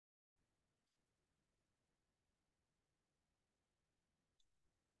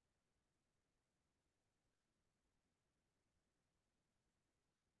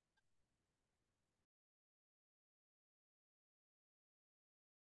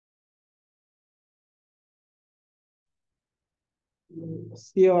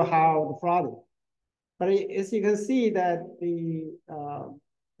still have the flooding. But as you can see that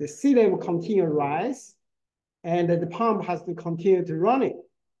the sea level continue to rise, and the pump has to continue to run it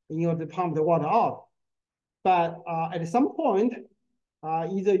in order to pump the water out. But at some point,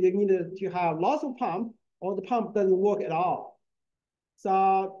 either you need to have lots of pump or the pump doesn't work at all.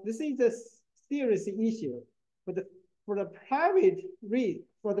 So this is a serious issue. For the private,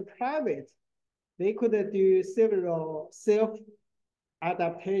 they could do several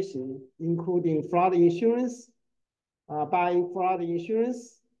self-adaptation, including flood insurance, buying flood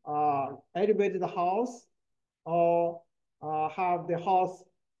insurance, elevate the house, or have the house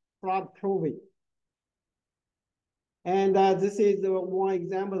flood proofing. And this is one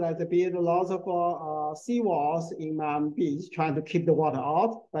example that they build lots of seawalls in Miami Beach, trying to keep the water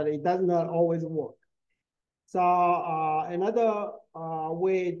out, but it does not always work. So another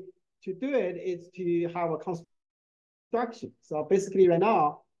way to do it is to have a construction. So basically right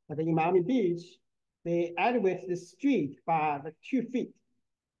now, I think in Miami Beach, they elevate the street by like 2 feet.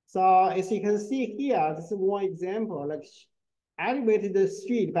 So as you can see here, this is one example, like elevated the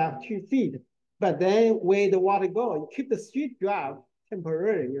street by 2 feet. But then where the water goes, you keep the street dry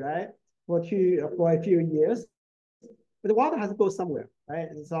temporarily, right? For a few years. But the water has to go somewhere, right?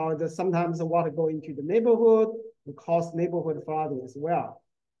 And so sometimes the water go into the neighborhood and cause neighborhood flooding as well.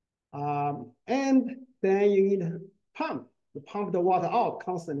 And then you need to pump the water out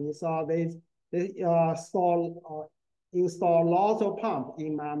constantly. So they install lots of pump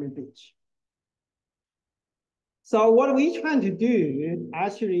in Miami Beach. So what we're trying to do,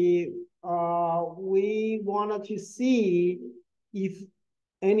 actually, we wanted to see if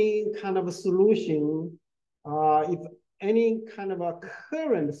any kind of a solution, if any kind of a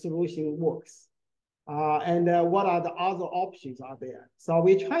current solution works, and what are the other options out there. So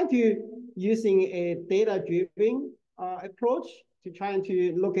we're trying to using a data-driven approach to trying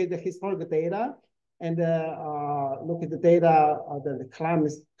to look at the historical data and look at the data of the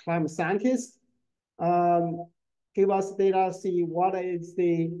climate scientists. Give us data, see what is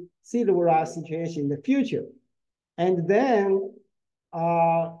the sea level rise situation in the future. And then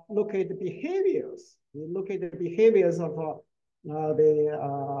look at the behaviors. We look at the behaviors of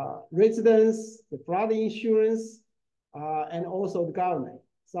the residents, the flood insurance, and also the government.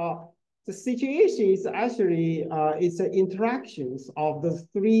 So the situation is actually, it's the interactions of the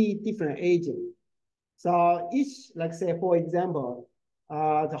 3 different agents. So each, like say, for example,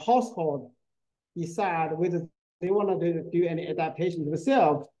 the household decide whether they want to do any adaptation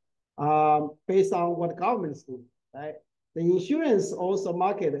themselves based on what governments do, right? The insurance also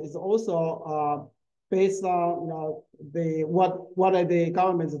market is also based on what are the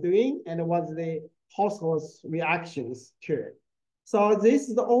governments doing and what are the households' reactions to it. So this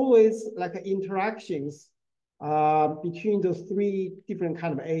is always like interactions between those 3 different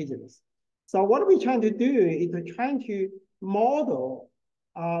kind of agents. So what we're trying to do is we're trying to model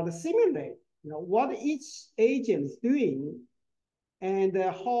simulate what each agent is doing and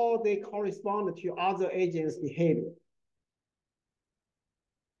how they correspond to other agents' behavior.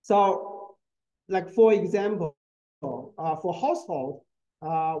 So, like for example, for household,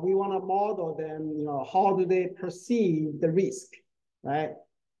 we want to model them, how do they perceive the risk, right?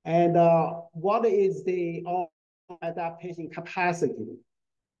 And what is the adaptation capacity?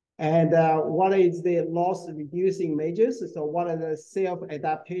 And what is the loss reducing measures? So what are the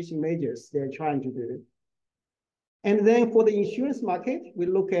self-adaptation measures they're trying to do? And then for the insurance market, we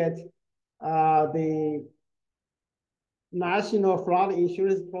look at the National Flood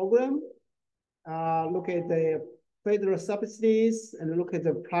Insurance Program, look at the federal subsidies, and look at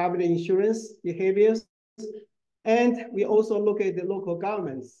the private insurance behaviors. And we also look at the local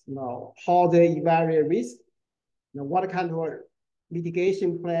governments, how they evaluate risk, what kind of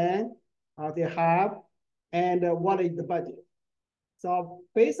mitigation plan they have, and what is the budget. So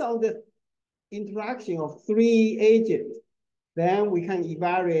based on the interaction of 3 agents, then we can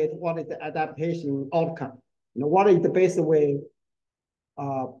evaluate what is the adaptation outcome. What is the best way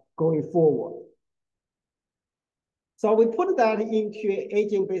going forward. So we put that into an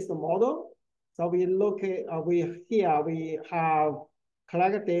agent-based model. So we look at, we have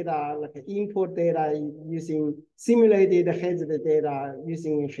collect data, like input data using simulated hazard data,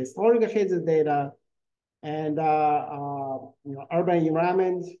 using historical hazard data, and urban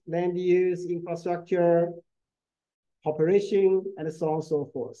environment, land use, infrastructure, population, and so on and so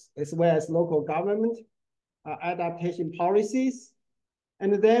forth, as well as local government adaptation policies.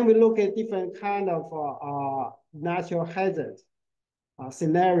 And then we look at different kind of natural hazard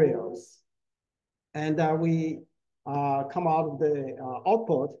scenarios. And we come out of the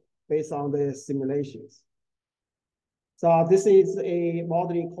output based on the simulations. So this is a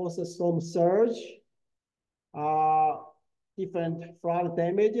modeling coastal storm surge, different flood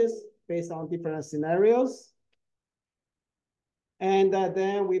damages based on different scenarios. And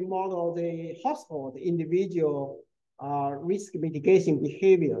then we model the household individual risk mitigation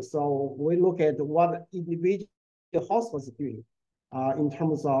behavior. So we look at what individual households are doing in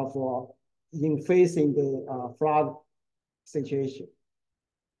terms of in facing the flood situation.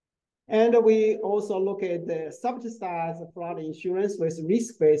 And we also look at the subsidized flood insurance with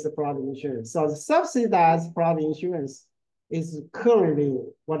risk-based flood insurance. So the subsidized flood insurance is currently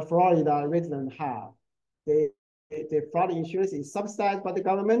what Florida residents have. The flood insurance is subsidized by the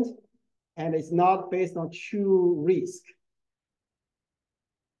government, and it's not based on true risk.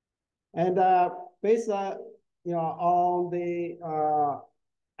 And based on the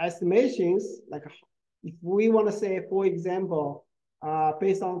estimations, like if we want to say, for example,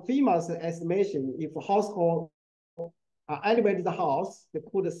 based on FEMA's estimation, if a household elevated the house, they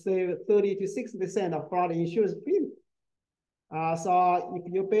could save 30 to 60% of flood insurance premium. So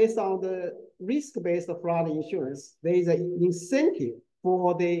if you're based on the risk-based flood insurance, there is an incentive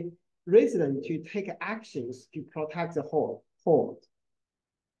for the resident to take actions to protect the home.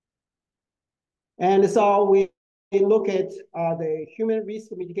 And so we look at the human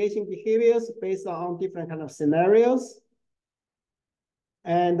risk mitigation behaviors based on different kind of scenarios.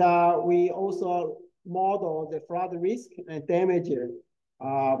 And we also model the flood risk and damage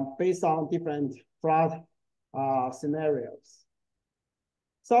based on different flood scenarios.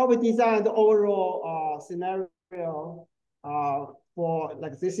 So we designed the overall scenario for,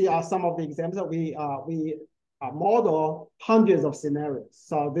 like, this are some of the examples. We model hundreds of scenarios.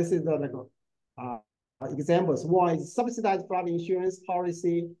 So this is the examples. One is subsidized flood insurance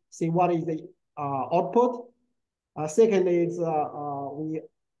policy. See what is the output. Second is we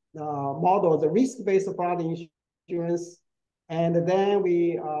model the risk-based flood insurance. And then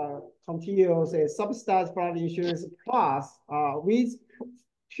we continue say subsidized flood insurance plus with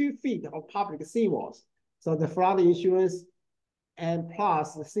 2 feet of public seawalls. So the flood insurance and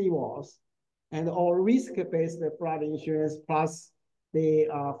plus the seawalls, and or risk-based flood insurance plus the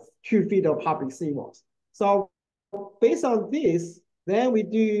 2 feet of public seawalls. So based on this, then we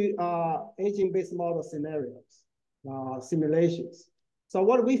do aging-based model scenarios, simulations. So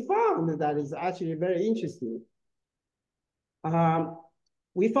what we found that is actually very interesting.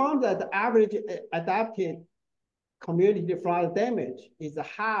 We found that the average adapted community flood damage is the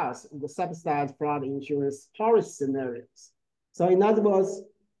highest in the subsidized flood insurance policy scenarios. So in other words,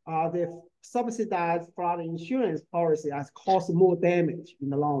 the subsidized flood insurance policy has caused more damage in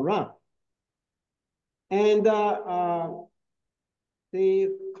the long run. And the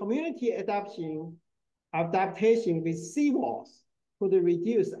community adaptation with seawalls could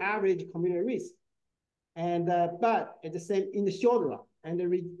reduce average community risk. And but at the same in the short run,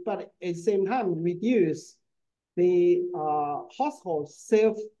 but at the same time reduce the household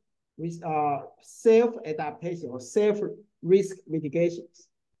self adaptation or self risk mitigations.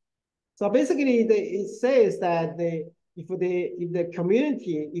 So basically, it says that if the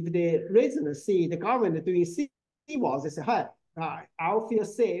community, if the residents see the government doing seawalls, they say, "Hey, I'll feel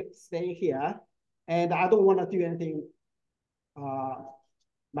safe staying here, and I don't want to do anything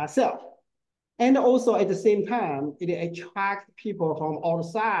myself." And also at the same time, it attracts people from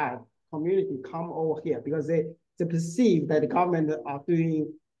outside community come over here because they perceive that the government are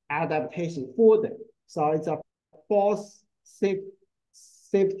doing adaptation for them. So it's a false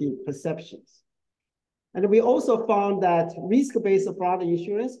safety perceptions. And we also found that risk-based flood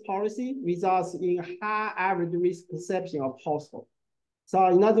insurance policy results in high average risk perception of household. So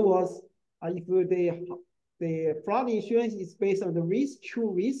in other words, if the flood insurance is based on the risk, true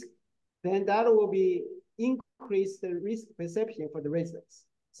risk, then that will be increase the risk perception for the residents.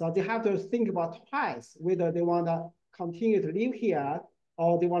 So they have to think about twice whether they want to continue to live here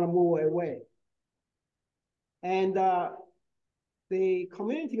or they want to move away. And the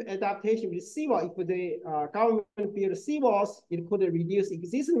community adaptation with seawall, if the government build seawalls, it could reduce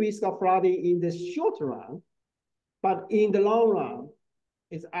existing risk of flooding in the short run, but in the long run,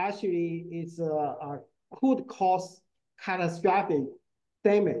 it's could cause catastrophic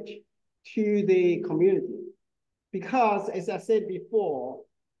damage to the community. Because as I said before,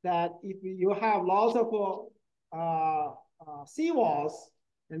 that if you have lots of seawalls,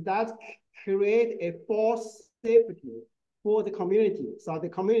 and that create a false safety for the community. So the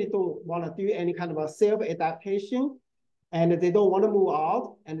community don't want to do any kind of a self-adaptation, and they don't want to move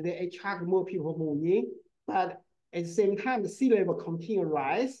out, and they attract more people moving in. But at the same time, the sea level continue to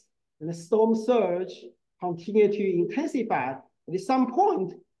rise, and the storm surge continue to intensify. At some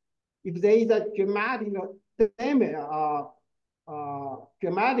point, if there is a dramatic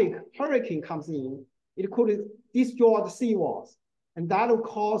dramatic hurricane comes in, it could destroy the seawalls, and that will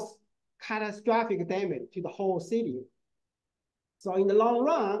cause catastrophic damage to the whole city. So in the long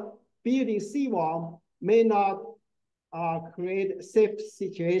run, building seawall may not create a safe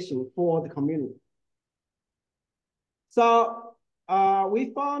situation for the community. So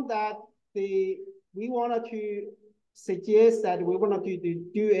we found that we wanted to suggest that we wanted to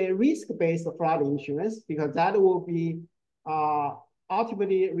do a risk-based flood insurance, because that will be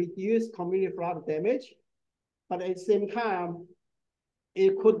ultimately reduce community flood damage, but at the same time,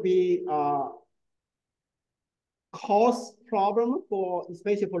 it could be cost problem for,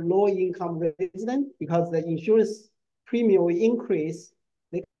 especially for low-income residents, because the insurance premium will increase,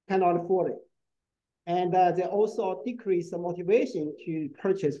 they cannot afford it. And they also decrease the motivation to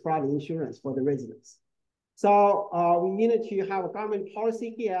purchase flood insurance for the residents. So we needed to have a government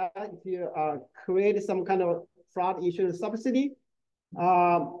policy here to create some kind of flood insurance subsidy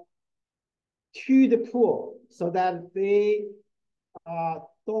to the poor, so that they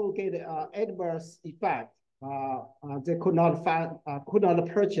don't get adverse effect. They could not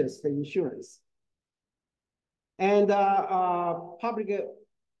purchase the insurance. And public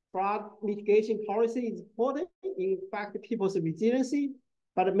flood mitigation policy is important. In fact, people's resiliency,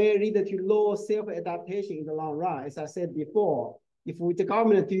 but it may lead to lower self-adaptation in the long run. As I said before, if the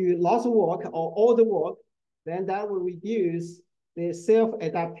government do lots of work or all the work, then that will reduce the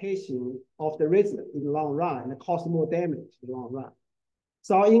self-adaptation of the resident in the long run and cause more damage in the long run.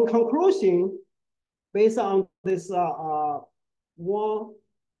 So in conclusion, based on this one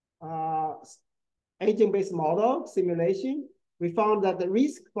agent-based model simulation, we found that the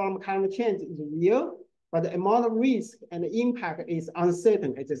risk from climate change is real, but the amount of risk and the impact is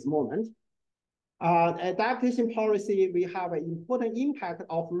uncertain at this moment. Adaptation policy, we have an important impact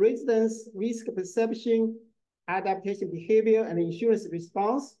of residents' risk perception, adaptation behavior, and insurance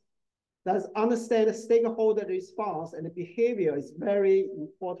response. Thus, understand stakeholder response and behavior is very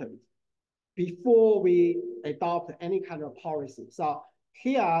important before we adopt any kind of policy. So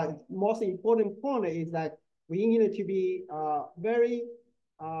here, most important point is that we need to be very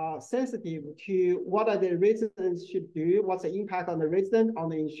sensitive to what are the residents should do, what's the impact on the resident, on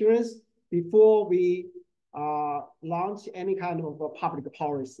the insurance, before we launch any kind of a public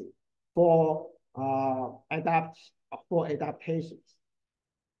policy for adaptations.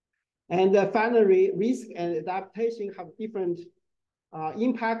 And finally, risk and adaptation have different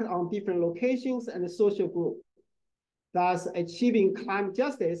impact on different locations and social group. Thus, achieving climate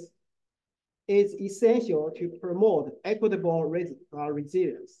justice is essential to promote equitable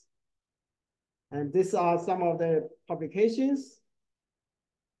resilience. And these are some of the publications.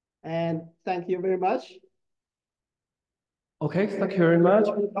 And thank you very much. Okay, thank you very much.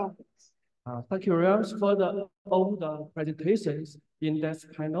 Thank you very much for all the presentations in this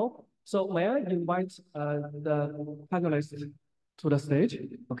panel. So may I invite the panelists to the stage?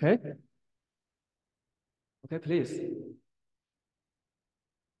 Okay. Okay, please.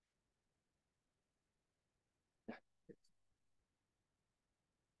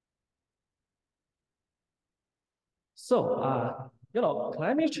 So,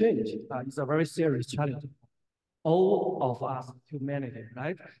 climate change is a very serious challenge. All of us, humanity,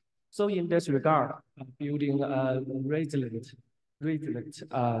 right? So in this regard, building a resilient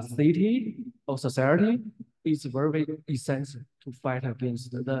city or society is very essential to fight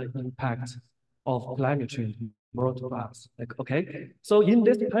against the impact of climate change brought to us. Okay, so in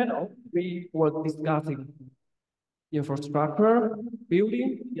this panel, we were discussing infrastructure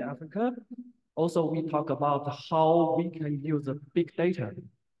building in Africa. Also, we talk about how we can use the big data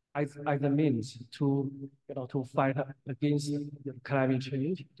as a means to fight against climate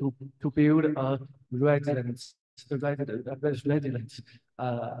change, to build a resilient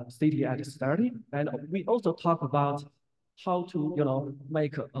city and society. And we also talk about how to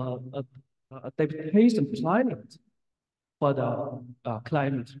make a adaptation climate for the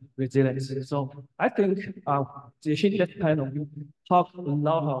climate resilience. So I think in this panel we talk a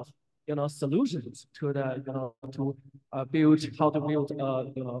lot of solutions to the how to build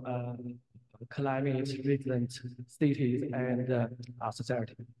climate resilient cities and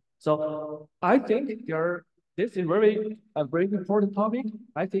society. So I think this is a very important topic.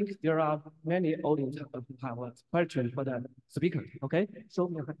 I think there are many audience who have a question for the speaker. Okay,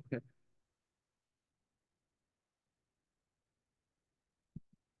 so okay.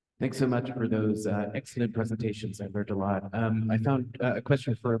 Thanks so much for those excellent presentations. I learned a lot. I found a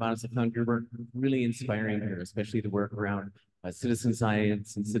question for Urbanization. I found your work really inspiring here, especially the work around citizen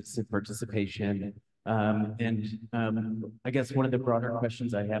science and citizen participation, I guess one of the broader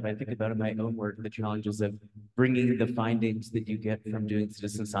questions I have, I think about in my own work, the challenges of bringing the findings that you get from doing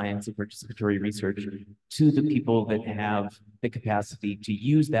citizen science and participatory research to the people that have the capacity to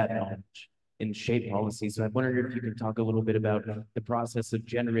use that knowledge and shape policy. So I wonder if you can talk a little bit about the process of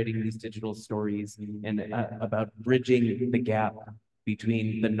generating these digital stories and about bridging the gap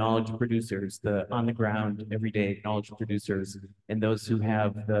between the knowledge producers, the on the ground, everyday knowledge producers, and those who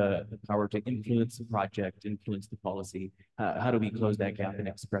have the power to influence the project, influence the policy. How do we close that gap and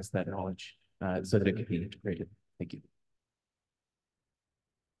express that knowledge so that it can be integrated? Thank you.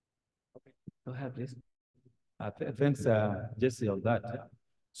 Go ahead, please. Thanks, Jesse, on that.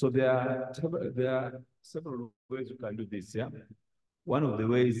 So there are several ways you can do this. Yeah, one of the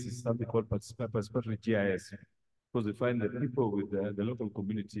ways is something called participatory GIS. Because we find that people with the local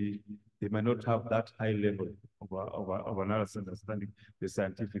community, they might not have that high level of analysis, understanding the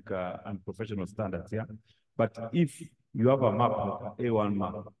scientific and professional standards. Yeah, but if you have a map, like an A1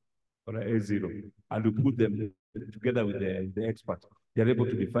 map or an A0, and you put them together with the expert, they are able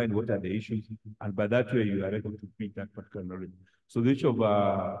to define what are the issues, and by that way you are able to pick that particular knowledge. So the issue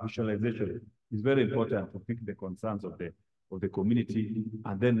of visualization is very important to pick the concerns of the community,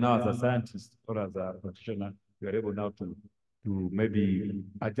 and then now as a scientist or as a practitioner, you are able now to maybe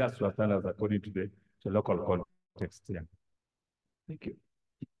adjust your standards according to the local context. Yeah. Thank you.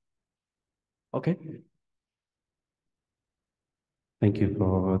 Okay. Thank you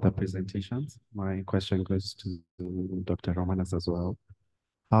for the presentations. My question goes to Dr. Romanas as well.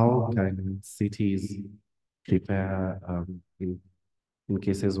 How can cities prepare in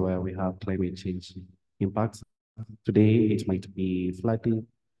cases where we have climate change impacts? Today, it might be flooding.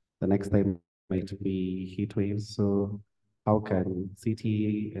 The next time might be heat waves. So how can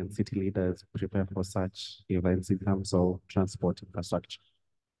city and city leaders prepare for such events in terms of transport infrastructure?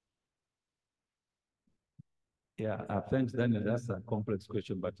 Yeah, thanks, Daniel. That's a complex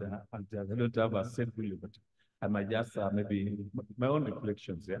question, but I don't have a set view, but I might just maybe my own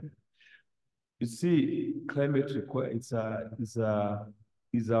reflections. Yeah, you see, climate is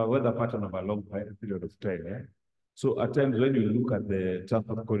a weather pattern of a long period of time. Yeah? So at times when you look at the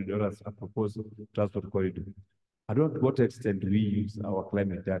transport corridor as a proposed transport corridor, I don't know to what extent we use our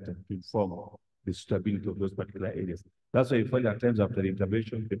climate data to inform the suitability of those particular areas. That's why you find at times after the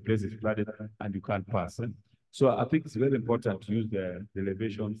intervention, the place is flooded and you can't pass. So I think it's very important to use the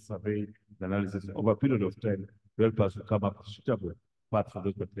elevation survey, the analysis over a period of time to help us to come up with suitable paths for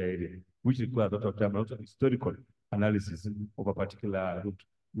those particular areas, which requires a lot of time, also historical analysis of a particular route,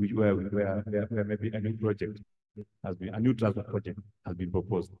 where maybe a new project has been, a new transport project has been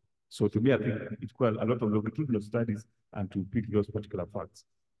proposed. So to me, I think it requires a lot of longitudinal studies and to pick those particular facts.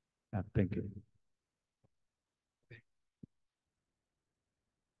 Thank you.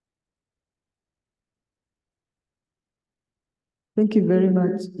 Thank you very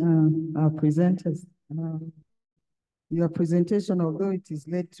much, our presenters. Your presentation, although it is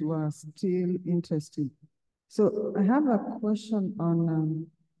late to us, still interesting. So I have a question on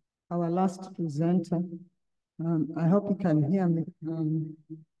our last presenter. I hope you can hear me.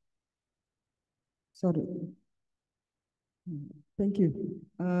 Sorry. Thank you.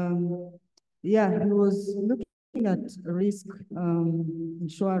 Yeah, he was looking at risk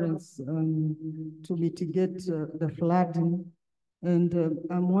insurance to mitigate the flooding. And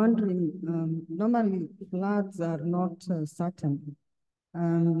I'm wondering, normally floods are not certain.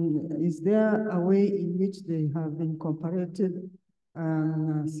 Is there a way in which they have incorporated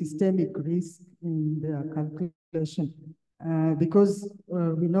systemic risk in their calculation? Because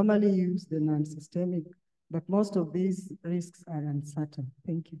we normally use the non-systemic, but most of these risks are uncertain.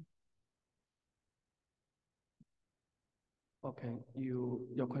 Thank you. Okay,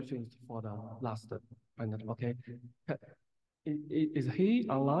 your question is for the last panel. Okay, is he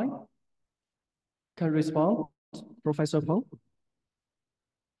online? Can respond, Professor Peng?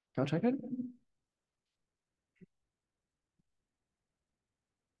 Can you check it?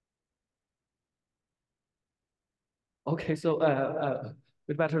 Okay, so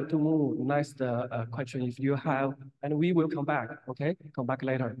we better to move next question if you have, and we will come back. Okay, come back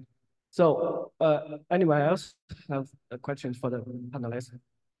later. So anyone else have questions for the panelists?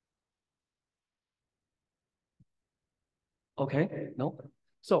 Okay, no.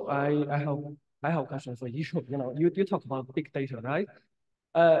 So I have a question for you. You know, you talk about big data, right?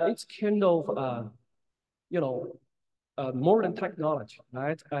 It's kind of more than technology,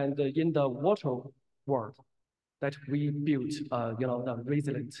 right? And in the water world, that we built, the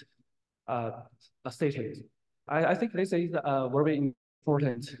resilient cities. I think this is very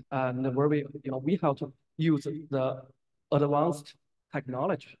important, and very, we have to use the advanced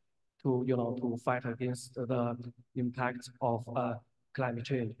technology to fight against the impact of climate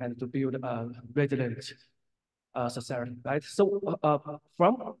change and to build a resilient society, right? So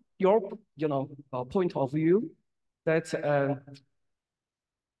from your point of view, that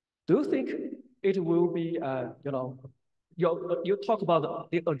do you think it will be you talk about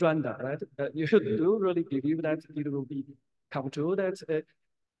the agenda, right? You should do really believe that it will be come true that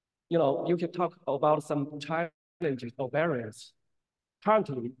you can talk about some challenges or barriers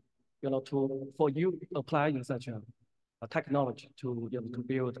currently, for you applying such a technology to to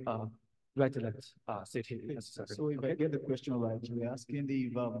build a resilient city. So if I get the question right, you're asking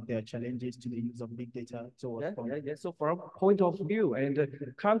if there are challenges to the use of big data. Yeah. So from point of view, and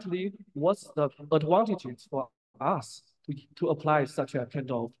currently, what's the advantages for us to apply such a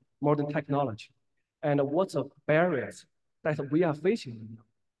kind of modern technology, and what's the barriers that we are facing?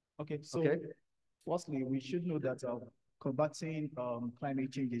 Okay, so firstly, we should know that combating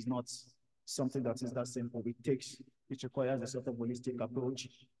climate change is not something that is that simple. It requires a sort of holistic approach,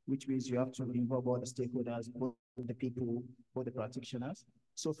 which means you have to involve all the stakeholders, both the people, both the practitioners.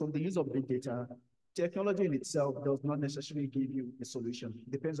 So from the use of big data, technology in itself does not necessarily give you a solution.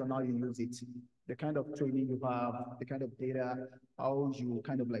 It depends on how you use it, the kind of training you have, the kind of data, how you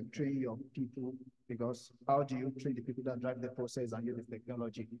kind of like train your people, because how do you train the people that drive the process and use the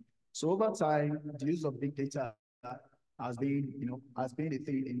technology? So over time, the use of big data has been a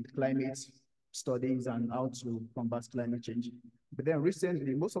thing in climate studies and how to combat climate change. But then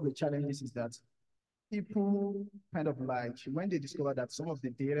recently, most of the challenges is that people kind of like, when they discover that some of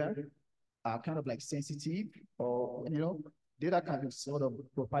the data are kind of like sensitive, or data can be sort of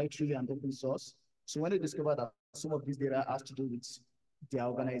proprietary and open source. So when they discover that some of these data has to do with their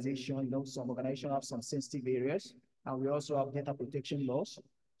organization, some organizations have some sensitive areas, and we also have data protection laws.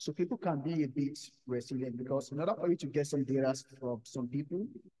 So people can be a bit resilient, because in order for you to get some data from some people,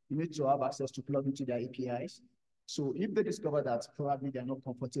 you need to have access to plug into their APIs. So if they discover that probably they're not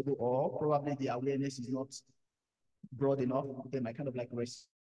comfortable, or probably the awareness is not broad enough, they might kind of like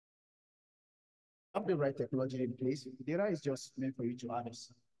have the right technology in place. Data is just meant for you to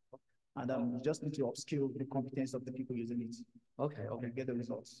harness. And you just need to upskill the competence of the people using it. Okay. Get the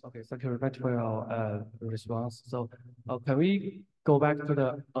results. Okay, thank you very much for your response. So can we go back to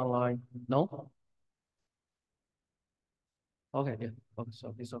the online? No? Okay, yeah. Okay,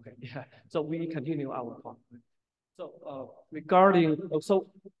 so it's okay. Yeah. So we continue our talk. So regarding, so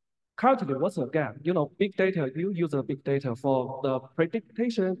currently, what's the gap? Big data, you use the big data for the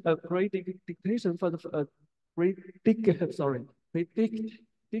prediction for the prediction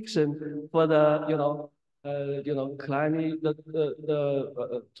for the climate,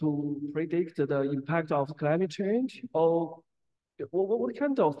 to predict the impact of climate change, or what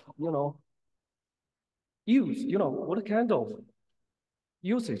kind of use, what kind of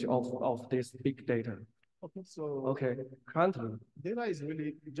usage of this big data? Okay, so currently data is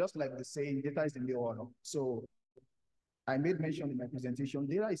really just like the saying, data is in the order. So I made mention in my presentation,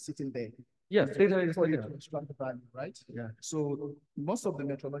 data is sitting there. Yes, data is for you there. to extract the value, right? Yeah. So most of the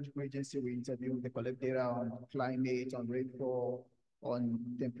meteorological agencies we interview, they collect data on climate, on rainfall, on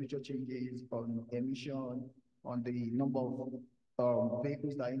temperature changes, on emission, on the number of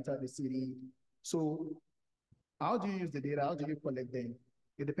vehicles that enter the city. So how do you use the data? How do you collect them?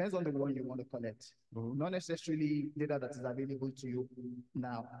 It depends on the one you want to collect. Not necessarily data that is available to you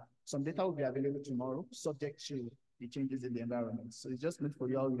now. Some data will be available tomorrow, subject to the changes in the environment. So it's just meant for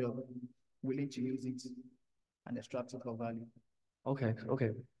you how you're willing to use it and extract it for value. Okay.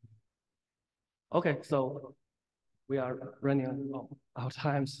 So we are running out of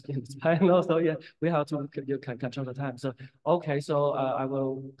time in this panel. So yeah, we have to control the time. So okay, so I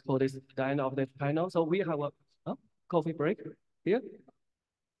will call this the end of this panel. So we have a coffee break here.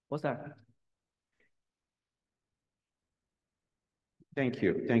 What's that? Thank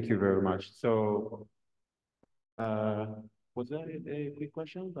you very much. So, was that a quick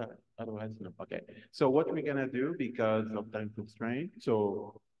question? But otherwise, no. Okay. So what we're gonna do, because of time constraint,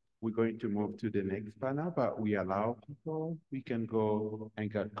 so we're going to move to the next panel, but we allow people, we can go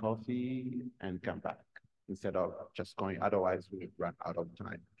and get coffee and come back instead of just going, otherwise we run out of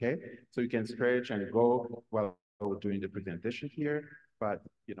time, okay? So you can stretch and go while we're doing the presentation here, but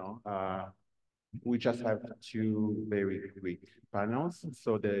we just have two very quick panels.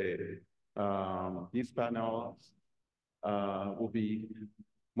 So these panels will be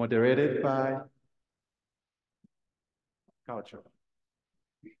moderated by Culture.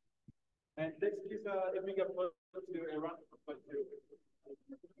 And let's give a big applause to a round of applause to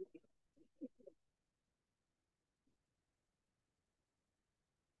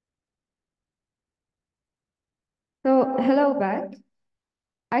So hello back.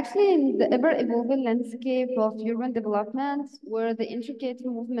 Actually, in the ever-evolving landscape of urban development, where the intricate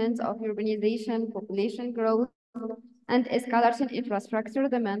movements of urbanization, population growth, and escalating infrastructure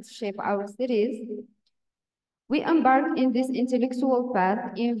demands shape our cities, we embark in this intellectual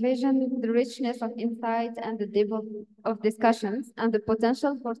path, envision the richness of insight and the depth of discussions and the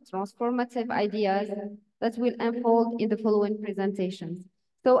potential for transformative ideas that will unfold in the following presentations.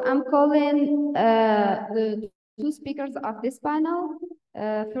 So I'm calling the two speakers of this panel.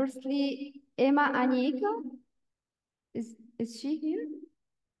 Firstly, Emma Anieka. Is she here?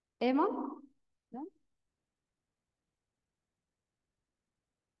 Emma? No?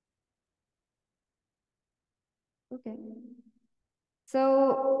 Okay.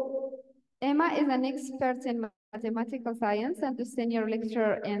 So Emma is an expert in mathematical science and a senior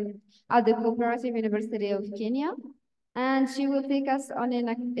lecturer at the Cooperative University of Kenya. And she will take us on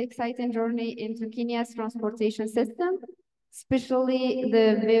an exciting journey into Kenya's transportation system, especially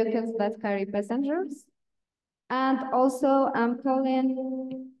the vehicles that carry passengers. And also, I'm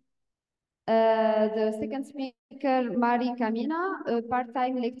calling the second speaker, Mari Kamina, a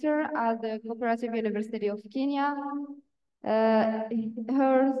part-time lecturer at the Cooperative University of Kenya. Her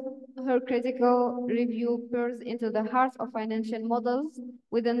critical review peers into the heart of financial models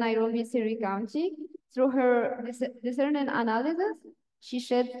within Nairobi City County. Through her discerning analysis, she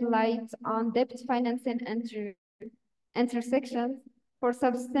sheds light on debt financing intersections for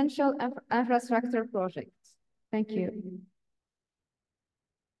substantial infrastructure projects. Thank you.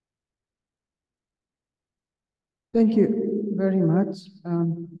 Thank you very much.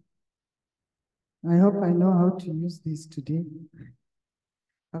 I hope I know how to use this today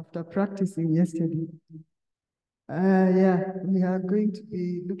after practicing yesterday. Yeah, we are going to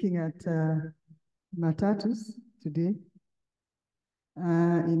be looking at matatus today.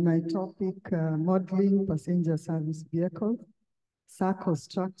 In my topic, modeling passenger service vehicles, circle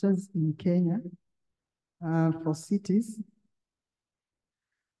structures in Kenya for cities,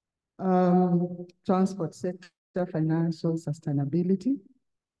 transport sector, financial sustainability.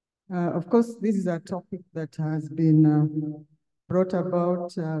 Of course, this is a topic that has been brought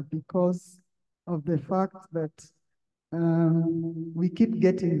about because of the fact that we keep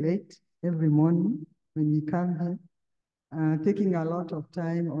getting late every morning when we come here, taking a lot of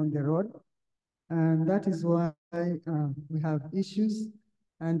time on the road. And that is why we have issues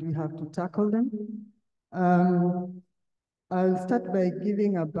and we have to tackle them. I'll start by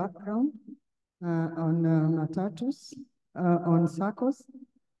giving a background on matatus, on SACCOs.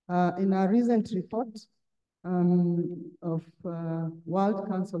 In a recent report of World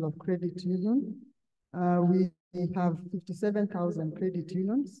Council of Credit Union, we have 57,000 credit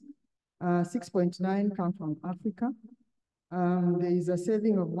unions, 6.9 come from Africa. There is a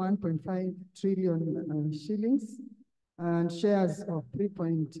saving of 1.5 trillion shillings and shares of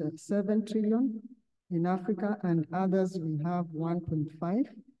 3.7 trillion in Africa, and others we have 1.5.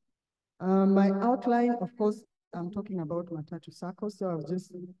 My outline, of course, I'm talking about Matatu Sacco, so I'll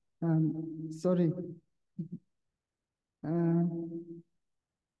just, sorry.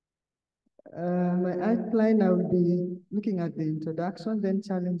 My outline, I will be looking at the introduction, then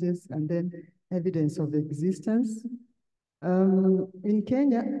challenges, and then evidence of existence. In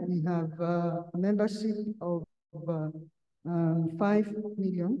Kenya, we have a membership of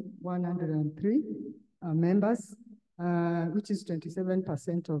 5,103,000 members, which is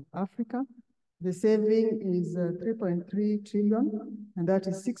 27% of Africa. The saving is 3.3 trillion, and that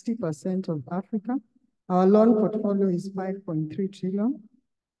is 60% of Africa. Our loan portfolio is 5.3 trillion,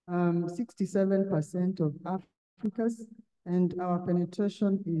 67% of Africa's, and our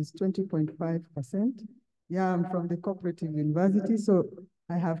penetration is 20.5%. Yeah, I'm from the Cooperative University, so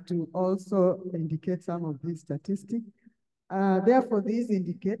I have to also indicate some of these statistics. Therefore, these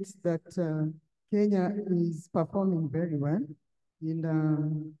indicates that Kenya is performing very well in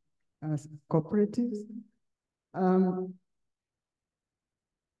as cooperatives.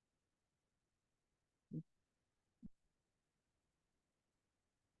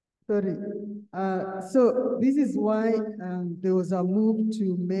 Sorry. So this is why there was a move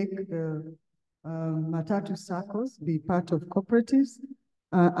to make the Matatu SACCOs be part of cooperatives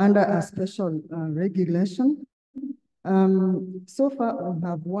under a special regulation. So far, we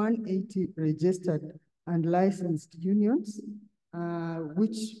have 180 registered and licensed unions,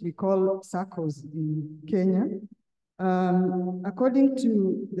 which we call SACCOs in Kenya. According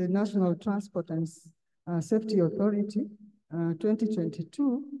to the National Transport and Safety Authority,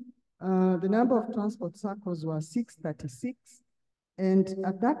 2022, the number of transport SACCOs was 636. And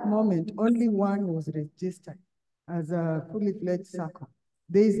at that moment, only one was registered as a fully fledged SACCO.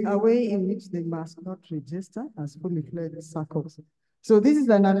 There is a way in which they must not register as fully fledged SACCOs. So this is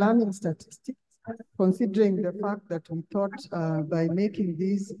an alarming statistic, considering the fact that we thought by making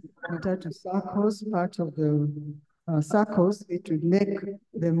these matatu circles part of the circles, it would make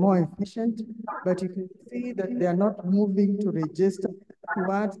them more efficient. But you can see that they are not moving to register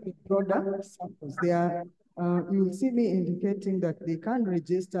towards the broader circles. They are, you will see me indicating that they can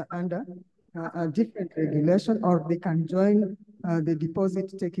register under a different regulation, or they can join the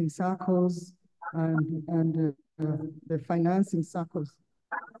deposit-taking circles and the financing circles.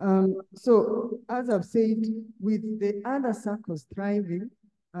 So as I've said, with the other circles thriving,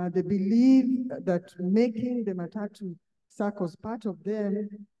 they believe that making the matatu circles part of them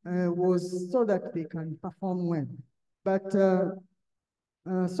was so that they can perform well. But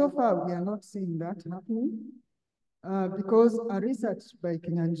so far, we are not seeing that happening because a research by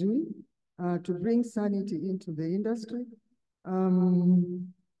Kinyanjui to bring sanity into the industry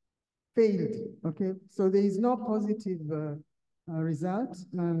failed, okay? So there is no positive result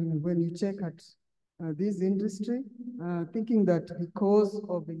when you check at this industry, thinking that because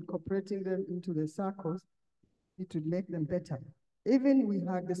of incorporating them into the circles, it would make them better. Even we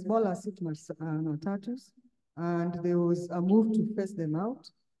had the smaller seat matatus, and there was a move to phase them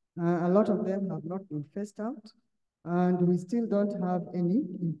out. A lot of them have not been phased out, and we still don't have any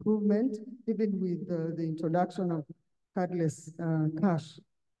improvement, even with the introduction of cardless cash.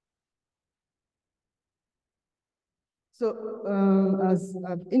 So as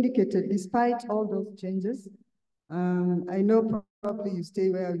I've indicated, despite all those changes, I know probably you stay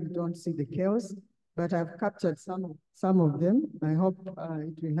where you don't see the chaos, but I've captured some of them. I hope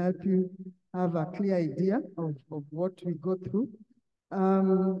it will help you have a clear idea of what we go through.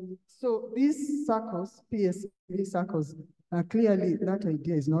 So these circles, PSV circles, clearly that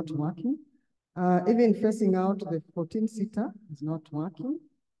idea is not working. Even facing out the 14-seater is not working.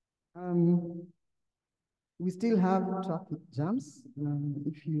 We still have traffic jams.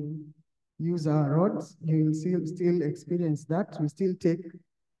 If you use our roads, you will still experience that. We still take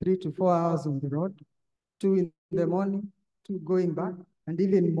 3 to 4 hours on the road, 2 in the morning, 2 going back, and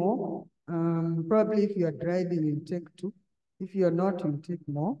even more. Probably if you are driving, you take 2. If you are not, you take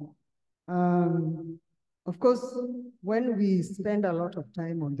more. Of course, when we spend a lot of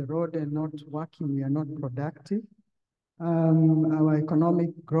time on the road and not working, we are not productive. Our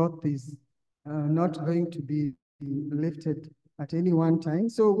economic growth is not going to be lifted at any one time.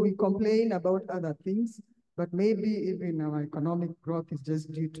 So we complain about other things, but maybe even our economic growth is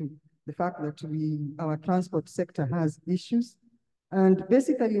just due to the fact that our transport sector has issues. And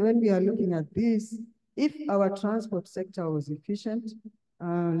basically, when we are looking at this, if our transport sector was efficient,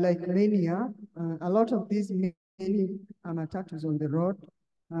 like many are, a lot of these many matatus on the road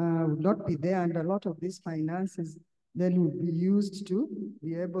would not be there, and a lot of these finances then would be used to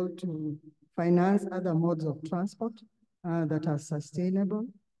be able to finance other modes of transport that are sustainable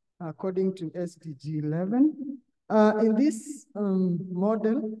according to SDG 11. In this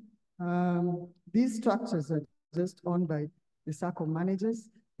model, these structures are just owned by the circle managers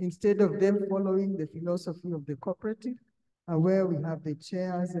instead of them following the philosophy of the cooperative, where we have the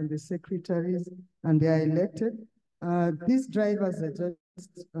chairs and the secretaries and they are elected. These drivers are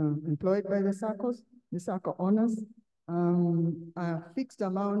just employed by the circles, the circle owners. A fixed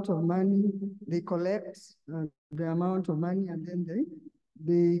amount of money, they collect the amount of money, and then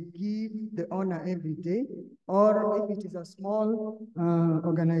they give the owner every day. Or if it is a small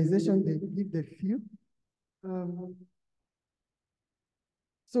organization, they give the few.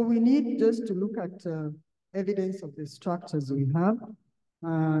 So we need just to look at evidence of the structures we have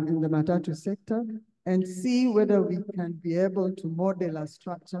in the matatu sector and see whether we can be able to model a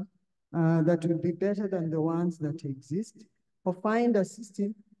structure that will be better than the ones that exist, or find a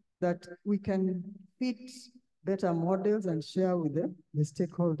system that we can fit better models and share with the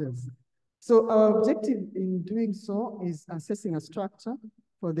stakeholders. So our objective in doing so is assessing a structure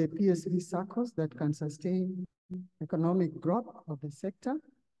for the PSV circles that can sustain economic growth of the sector.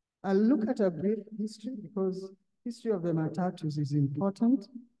 I'll look at a brief history because history of the matatus is important.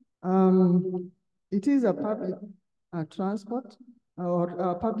 It is a public transport,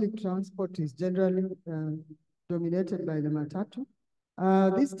 or public transport is generally dominated by the matatu.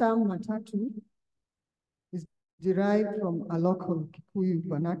 This term matatu is derived from a local Kikuyu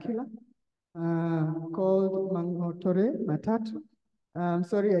vernacular called Mangotore matatu. I'm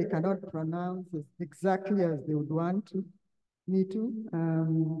sorry, I cannot pronounce it exactly as they would want me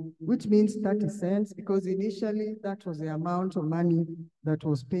to, which means 30 cents, because initially that was the amount of money that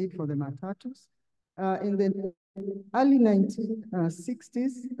was paid for the matatus. In the early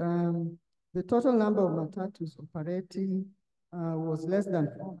 1960s, the total number of matatus operating was less than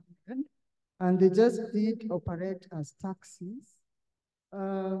 400, and they just did operate as taxis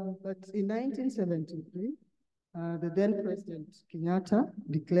But in 1973, the then President Kenyatta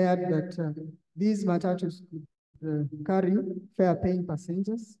declared that these matatus could carry fare-paying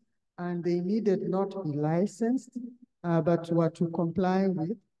passengers, and they needed not be licensed, but were to comply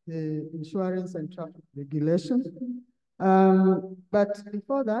with the insurance and traffic regulations. But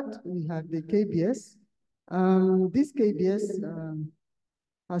before that, we had the KBS. This KBS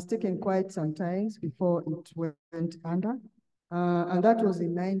has taken quite some time before it went under, and that was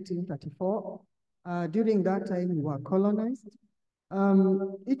in 1934. During that time, we were colonized.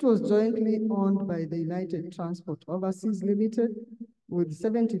 It was jointly owned by the United Transport Overseas Limited with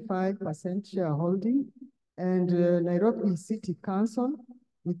 75% shareholding, and Nairobi City Council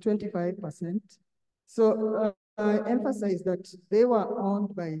with 25%. So I emphasize that they were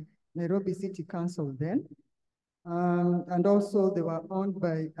owned by Nairobi City Council then, and also they were owned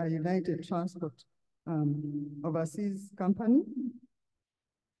by a United Transport Overseas Company.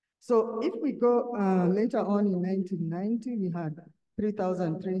 So if we go later on in 1990, we had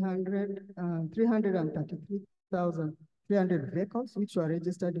 333,300 vehicles which were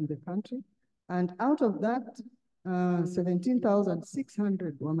registered in the country. And out of that,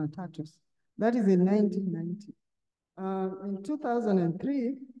 17,600 were matatus. That is in 1990. In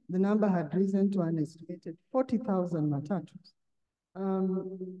 2003, the number had risen to an estimated 40,000 matatus.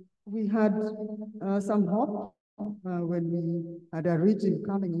 We had some hope when we had a regime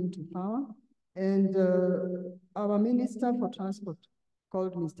coming into power, and our Minister for Transport,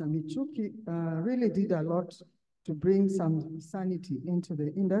 called Mr. Michuki, really did a lot to bring some sanity into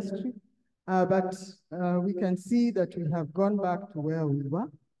the industry. But we can see that we have gone back to where we were.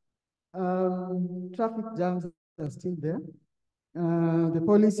 Traffic jams are still there. The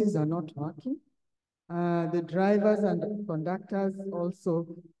policies are not working. The drivers and conductors also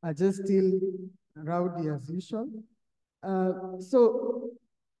are just still rowdy as usual. So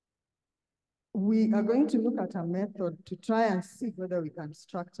we are going to look at a method to try and see whether we can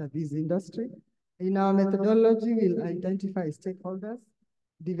structure this industry. In our methodology, we'll identify stakeholders,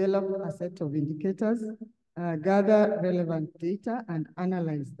 develop a set of indicators, gather relevant data, and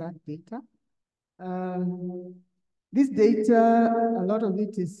analyze that data. This data, a lot of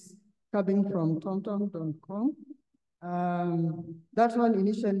it is coming from TomTom.com. That one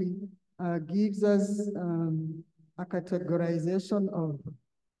initially gives us a categorization of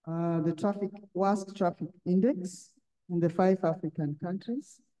the worst traffic index in the 5 African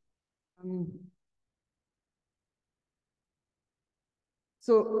countries.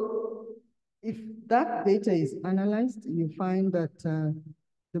 So if that data is analyzed, you find that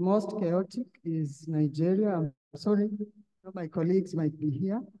the most chaotic is Nigeria. I'm sorry, my colleagues might be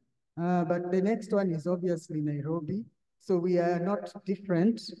here, but the next one is obviously Nairobi. So we are not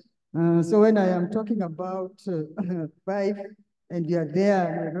different. So when I am talking about 5 and we are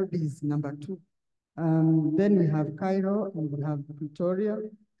there, Nairobi is number 2. Then we have Cairo, and we have Pretoria,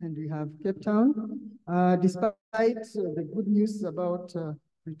 and we have Cape Town. Despite the good news about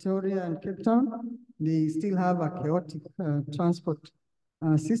Pretoria and Cape Town, they still have a chaotic transport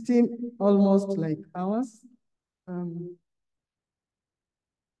system, almost like ours.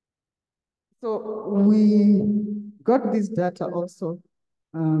 So we got this data also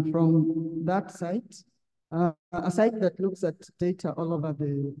from that site, a site that looks at data all over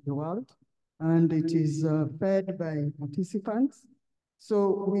the world, and it is fed by participants.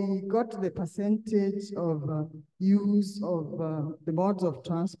 So we got the percentage of use of the modes of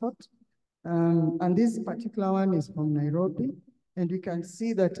transport. And this particular one is from Nairobi. And we can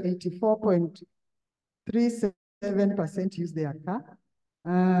see that 84.37% use their car.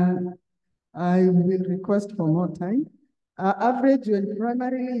 I will request for more time. Average when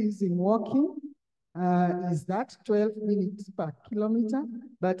primarily using walking is that 12 minutes per kilometer,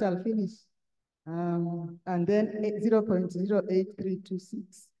 but I'll finish. And then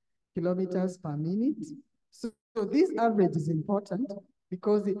 0.08326 kilometers per minute. So this average is important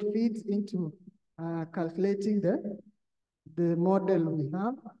because it feeds into calculating the model we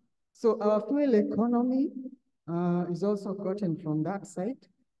have. So our fuel economy is also gotten from that site,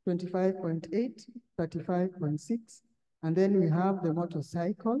 25.8, 35.6. And then we have the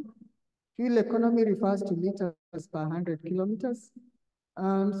motorcycle. Fuel economy refers to liters per 100 kilometers.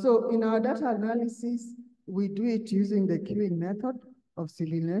 So in our data analysis, we do it using the queuing method of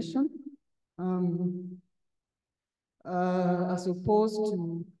simulation, as opposed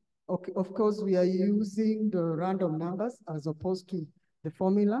to, okay, of course, we are using the random numbers as opposed to the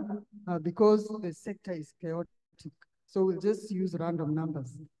formula because the sector is chaotic. So we'll just use random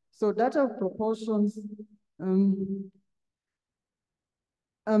numbers. So data of proportions,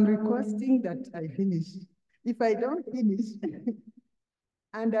 I'm requesting that I finish. If I don't finish,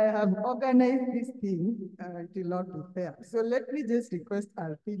 And I have organized this thing, it will not be fair. So let me just request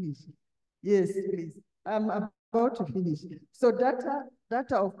I'll finish. Yes, please. I'm about to finish. So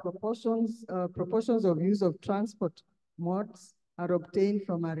data of proportions of use of transport modes are obtained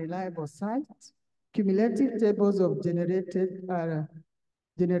from a reliable site. Cumulative tables of generated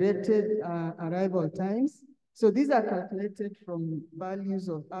arrival times. So these are calculated from values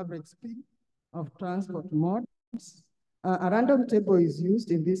of average speed of transport modes. A random table is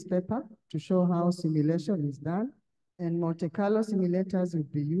used in this paper to show how simulation is done, and Monte Carlo simulators will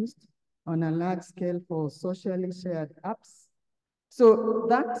be used on a large scale for socially shared apps. So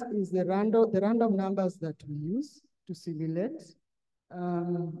that is the random numbers that we use to simulate.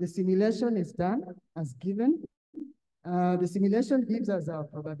 The simulation is done as given. The simulation gives us our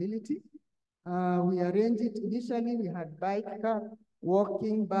probability. We arrange it. Initially, we had bike, car,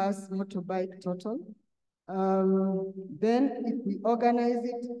 walking, bus, motorbike total. Then if we organize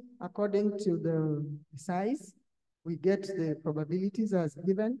it according to the size, we get the probabilities as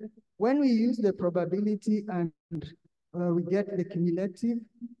given. When we use the probability and we get the cumulative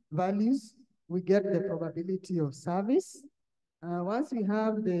values, we get the probability of service. Once we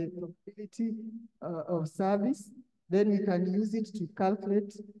have the probability of service, then we can use it to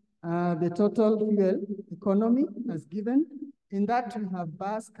calculate the total fuel economy as given. In that, we have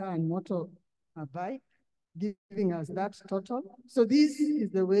bus, car, and motorbike, giving us that total. So this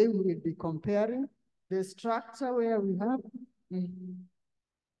is the way we will be comparing the structure where we have.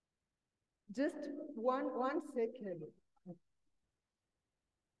 Just one second.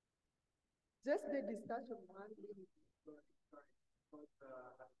 Just the discussion.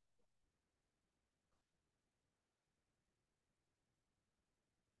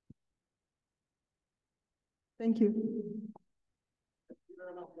 Thank you.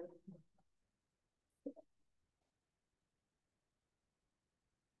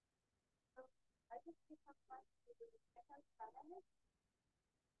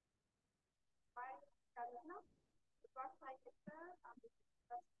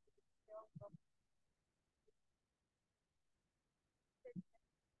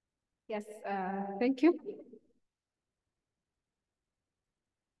 Yes, thank you.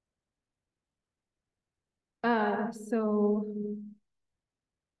 So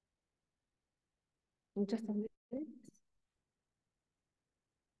just a minute.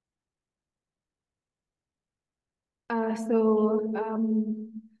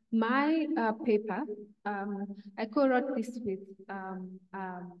 My paper, I co-wrote this with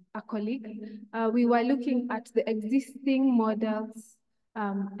a colleague. We were looking at the existing models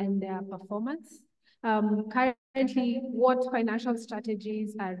and their performance. Currently, what financial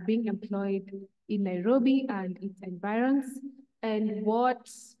strategies are being employed in Nairobi and its environs, and what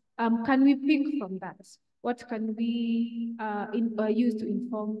can we pick from that? What can we use to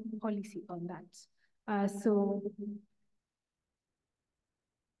inform policy on that?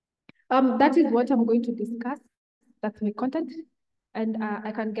 That is what I'm going to discuss. That's my content, and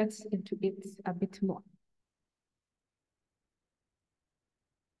I can get into it a bit more.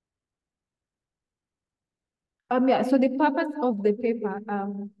 So the purpose of the paper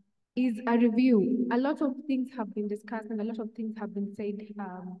is a review. A lot of things have been discussed and a lot of things have been said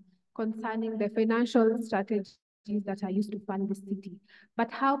concerning the financial strategies that are used to fund the city. But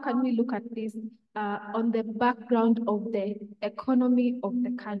how can we look at this on the background of the economy of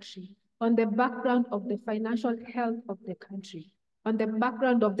the country, on the background of the financial health of the country, on the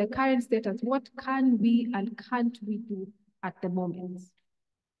background of the current status? What can we and can't we do at the moment?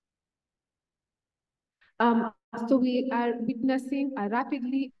 So we are witnessing a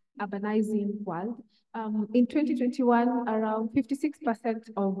rapidly urbanizing world. In 2021, around 56%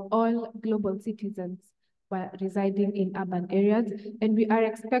 of all global citizens were residing in urban areas, and we are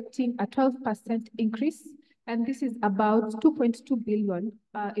expecting a 12% increase. And this is about 2.2 billion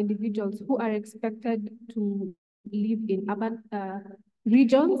individuals who are expected to live in urban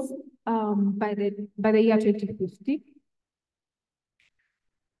regions by the year 2050.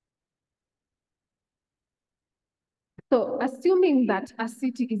 So assuming that a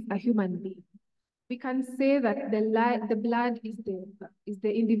city is a human being, we can say that the blood is the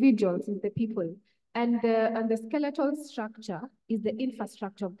individuals, is the people, and the skeletal structure is the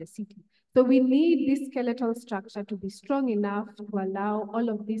infrastructure of the city. So we need this skeletal structure to be strong enough to allow all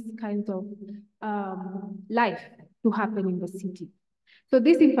of these kinds of life to happen in the city. So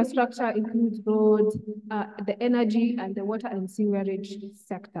this infrastructure includes roads, the energy, and the water and sewerage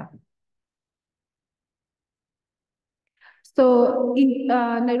sector. So in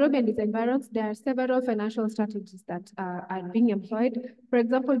Nairobi and its environs, there are several financial strategies that are being employed. For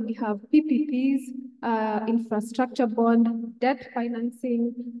example, we have PPPs, infrastructure bond, debt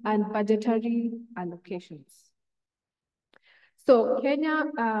financing, and budgetary allocations. So Kenya,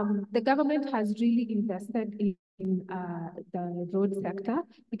 the government has really invested in the road sector.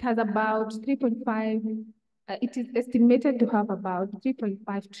 It has about 3.5, it is estimated to have about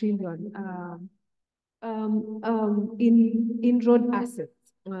 3.5 trillion in road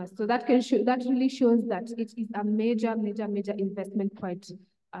assets. So that that really shows that it is a major investment point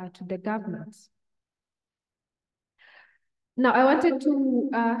to the government. Now, I wanted to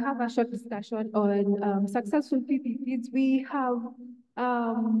have a short discussion on successful PPPs. We have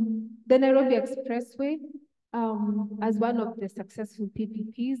the Nairobi Expressway as one of the successful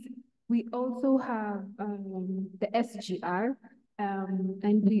PPPs. We also have the SGR,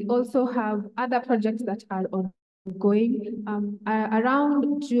 and we also have other projects that are ongoing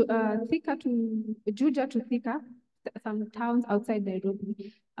around Thika to Juja to Thika, some towns outside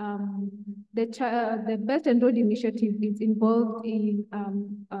Nairobi. The Belt and Road Initiative is involved in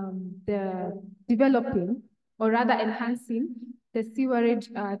the developing, or rather enhancing, the sewerage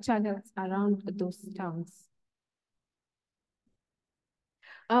channels around those towns.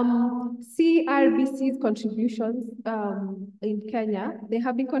 CRBC's contributions in Kenya, they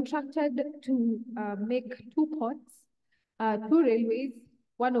have been contracted to make 2 ports, 2 railways,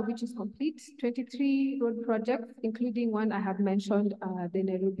 one of which is complete, 23 road projects, including one I have mentioned, the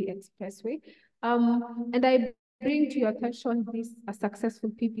Nairobi Expressway. And I bring to your attention these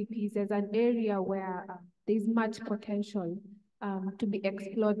successful PPPs as an area where there's much potential to be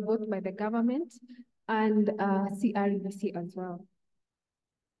explored both by the government and CRBC as well.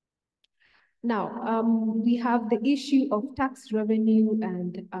 Now, we have the issue of tax revenue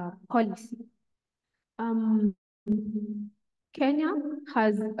and policy. Kenya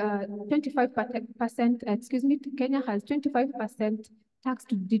has 25%, Kenya has 25% tax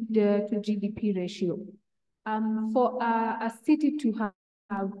to GDP ratio. For a city to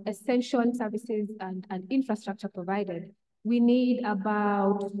have essential services and infrastructure provided, we need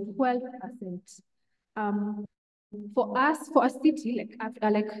about 12%. For us, for a city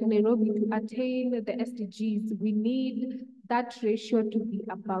like Nairobi to attain the SDGs, we need that ratio to be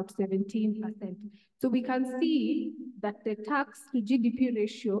about 17%. So we can see that the tax to GDP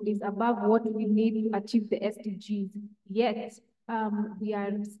ratio is above what we need to achieve the SDGs, yet we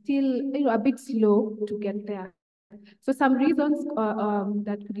are still a bit slow to get there. So some reasons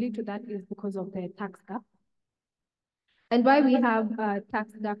that could lead to that is because of the tax gap. And why we have a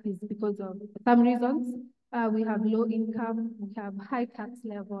tax gap is because of some reasons. We have low income, we have high tax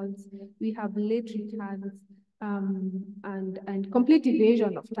levels, we have late returns, and complete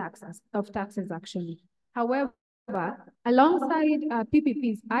evasion of taxes actually. However, alongside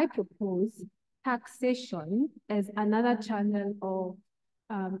PPPs, I propose taxation as another channel of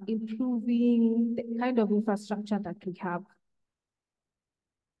improving the kind of infrastructure that we have.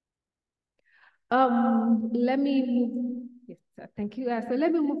 Let me move. Yes, thank you. So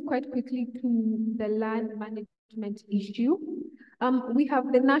let me move quite quickly to the land management issue. We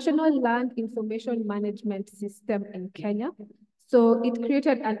have the National Land Information Management System in Kenya. So it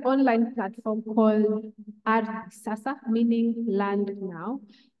created an online platform called Ardhi Sasa, meaning Land Now,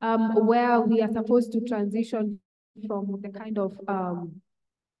 where we are supposed to transition from the kind of,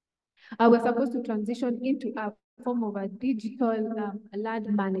 we're supposed to transition into a form of a digital land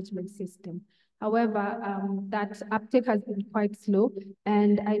management system. However, that uptake has been quite slow,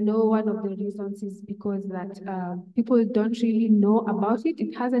 and I know one of the reasons is because that people don't really know about it.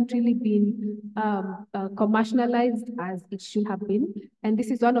 It hasn't really been commercialized as it should have been, and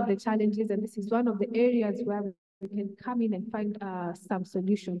this is one of the challenges, and this is one of the areas where we can come in and find some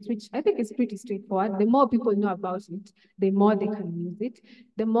solutions, which I think is pretty straightforward. The more people know about it, the more they can use it.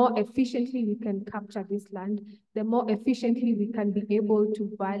 The more efficiently we can capture this land, the more efficiently we can be able to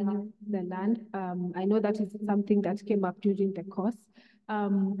value the land. I know that is something that came up during the course.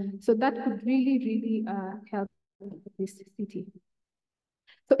 So that could really help this city.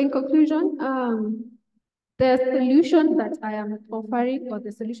 So in conclusion, the solution that I am offering, or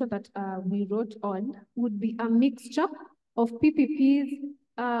the solution that we wrote on, would be a mixture of PPPs,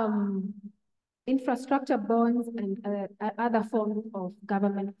 infrastructure bonds, and other forms of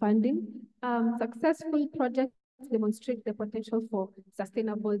government funding. Successful projects demonstrate the potential for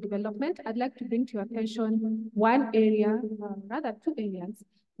sustainable development. I'd like to bring to your attention one area, rather 2 areas,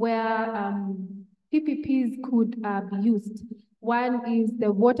 where PPPs could be used. One is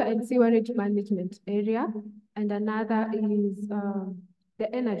the water and sewerage management area, and another is the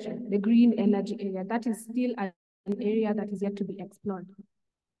energy, the green energy area. That is still an area that is yet to be explored.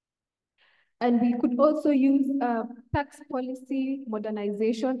 And we could also use tax policy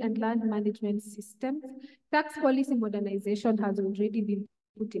modernization and land management systems. Tax policy modernization has already been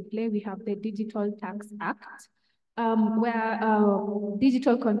put in play. We have the Digital Tax Act, where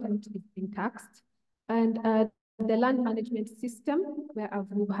digital content is being taxed. And the land management system, where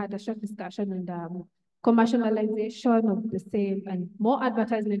we've had a short discussion, and commercialization of the same and more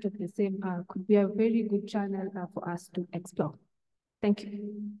advertisement of the same could be a very good channel for us to explore. Thank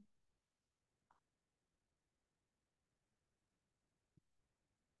you.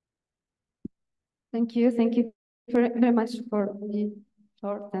 Thank you. Thank you very much for being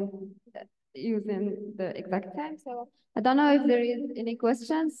short and using the exact time. So I don't know if there is any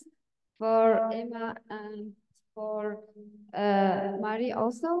questions for Emma and for Mari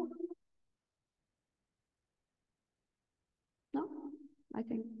also. No, I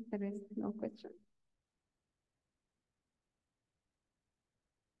think there is no question.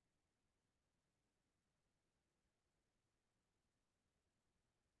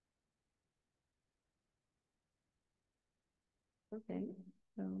 Okay,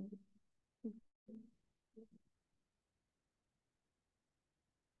 so.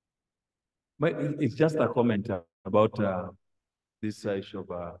 It's just a comment about this issue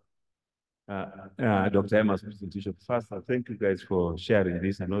of Dr. Emma's presentation. First, thank you guys for sharing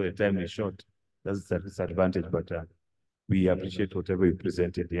this. I know the time is short. That's a disadvantage, but we appreciate whatever you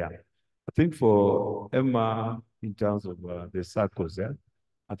presented here. I think for Emma, in terms of the circles,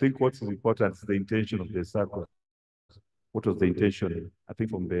 I think what's important is the intention of the circle. What was the intention? I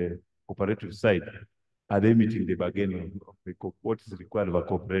think from the cooperative side, are they meeting the bargaining of what is required of a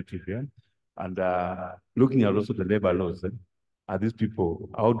cooperative? And looking at also the labor laws, are these people,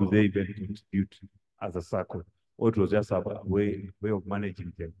 how do they even contribute as a circle? Or it was just a way of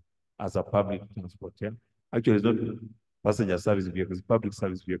managing them as a public transport? Actually, it's not passenger service vehicles, it's public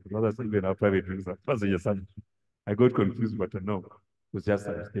service vehicles. Others even our private vehicles, passenger service. I got confused, but no, it was just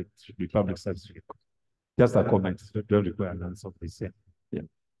a mistake. It should be public service vehicles. Just a comment. Don't require an answer, please. Yeah.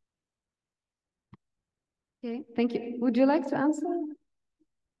 Okay, thank you. Would you like to answer?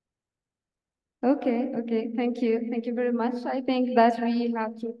 Okay, thank you. Thank you very much. I think that we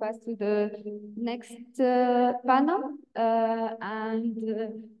have to pass to the next panel, and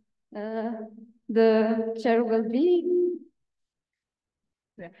the chair will be.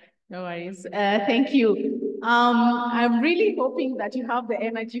 No worries. Thank you. I'm really hoping that you have the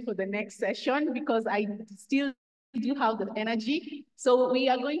energy for the next session, because I still do have the energy. So we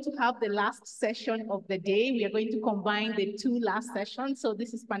are going to have the last session of the day. We are going to combine the two last sessions. So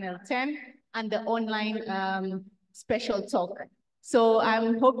this is panel 10 and the online special talk. So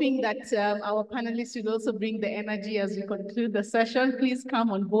I'm hoping that our panelists will also bring the energy as we conclude the session. Please come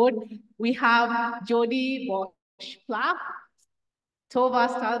on board. We have Jody Bosch-Plath, Tova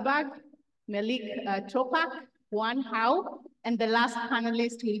Stalberg, Melik Tropak, Juan Hao, and the last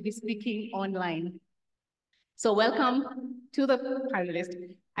panelist will be speaking online. So welcome to the panelists.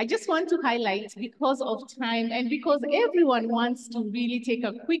 I just want to highlight, because of time and because everyone wants to really take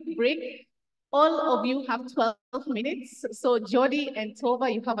a quick break, all of you have 12 minutes. So Jody and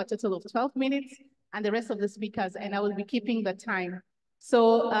Tova, you have a total of 12 minutes, and the rest of the speakers, and I will be keeping the time.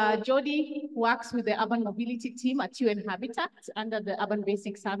 So Jody works with the urban mobility team at UN Habitat under the Urban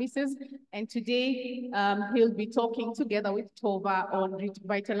Basic Services. And today he'll be talking together with Tova on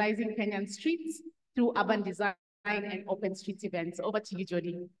revitalizing Kenyan streets through urban design and open streets events. Over to you,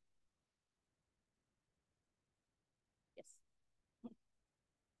 Jody. Yes.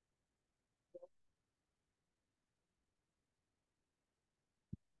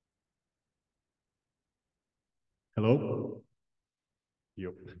 Hello.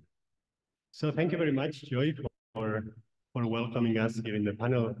 Yep. So thank you very much, Joy, for welcoming us here in the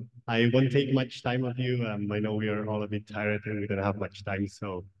panel. I won't take much time of you. I know we are all a bit tired and we don't have much time,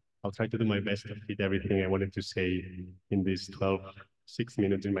 so I'll try to do my best to fit everything I wanted to say in these 6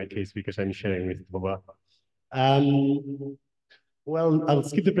 minutes in my case, because I'm sharing with Boba. Well, I'll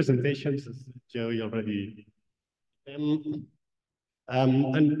skip the presentations, as Joey already.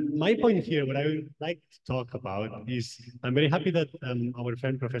 And my point here, what I would like to talk about is, I'm very happy that our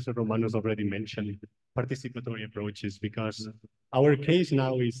friend Professor Romanos already mentioned participatory approaches, because our case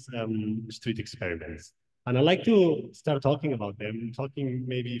now is street experiments. And I'd like to start talking about them, talking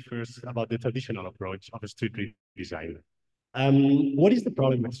maybe first about the traditional approach of a street redesign. What is the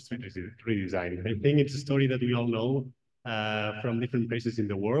problem with street redesign? I think it's a story that we all know from different places in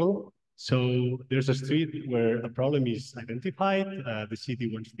the world. So there's a street where a problem is identified. The city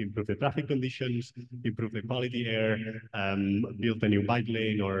wants to improve the traffic conditions, improve the quality air, build a new bike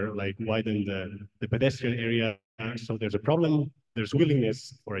lane, or like widen the pedestrian area. So there's a problem, there's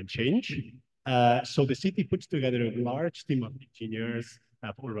willingness for a change. So the city puts together a large team of engineers,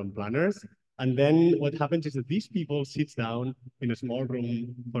 urban planners, and then what happens is that these people sit down in a small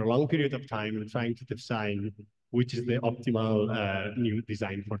room for a long period of time trying to design which is the optimal new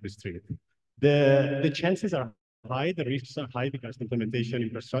design for the street. The chances are high, the risks are high because the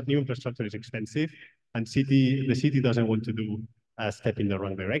implementation new infrastructure is expensive, and the city doesn't want to do a step in the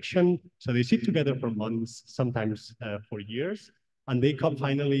wrong direction. So they sit together for months, sometimes for years, and they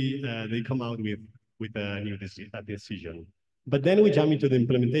finally come out with a new decision. But then we jump into the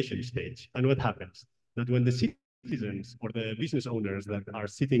implementation stage, and what happens? That when the citizens or the business owners that are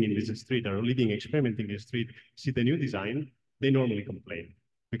sitting in this street or living, experimenting in the street, see the new design, they normally complain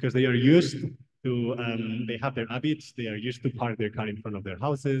because they are used to, they have their habits, they are used to park their car in front of their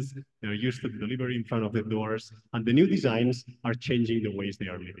houses, they are used to delivery in front of the doors, and the new designs are changing the ways they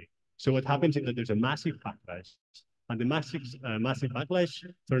are living. So what happens is that there's a massive backlash, and the massive backlash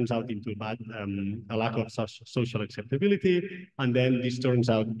turns out into a lack of social acceptability, and then this turns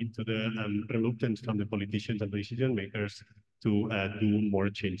out into the reluctance from the politicians and decision makers to do more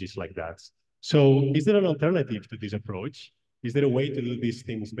changes like that. So is there an alternative to this approach? Is there a way to do these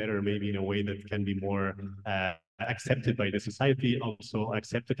things better, maybe in a way that can be more accepted by the society, also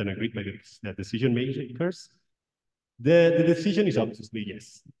accepted and agreed by the decision makers? The decision is obviously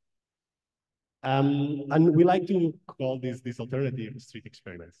yes. And we like to call this alternative street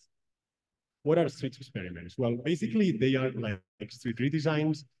experiments. What are street experiments? Well, basically, they are like street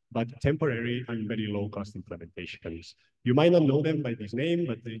redesigns, but temporary and very low-cost implementations. You might not know them by this name,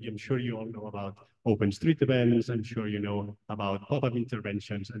 but I'm sure you all know about open street events. I'm sure you know about pop-up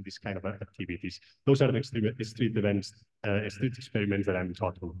interventions and these kind of activities. Those are the street events, street experiments that I'm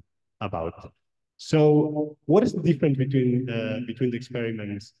talking about. So what is the difference between the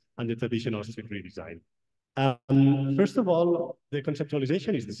experiments and the traditional street redesign? First of all, the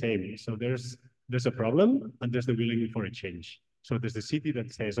conceptualization is the same. So there's a problem and there's the willing for a change. So there's the city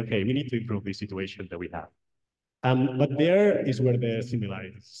that says, okay, we need to improve the situation that we have. But there is where the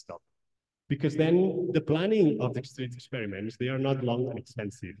similarities stop. Because then the planning of the street experiments, they are not long and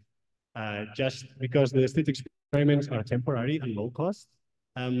expensive. Just because the street experiments are temporary and low cost,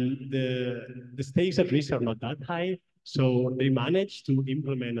 the stakes at risk are not that high. So they manage to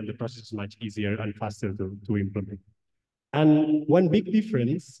implement, and the process is much easier and faster to implement. And one big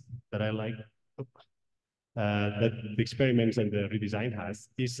difference that I like that the experiments and the redesign has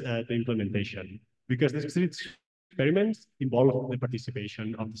is the implementation, because the street experiments involve the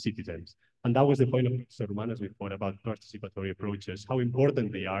participation of the citizens. And that was the point of Professor Romano's report about participatory approaches, how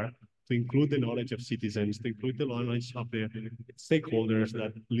important they are to include the knowledge of citizens, to include the knowledge of the stakeholders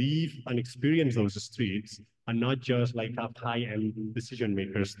that live and experience those streets, and not just like have high-end decision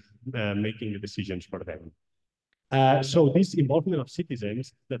makers making the decisions for them. So this involvement of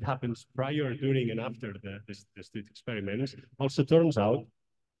citizens that happens prior, during, and after the street experiments also turns out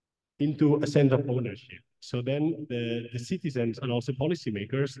into a sense of ownership. So then the citizens and also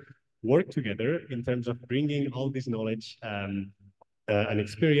policymakers work together in terms of bringing all this knowledge and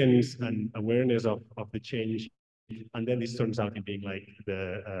experience and awareness of the change. And then this turns out in being like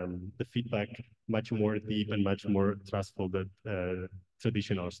the feedback much more deep and much more trustful than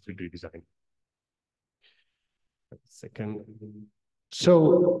traditional street redesign. Second.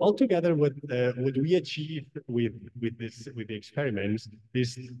 So altogether, what we achieve with the experiments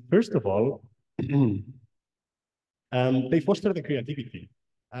is, first of all, they foster the creativity.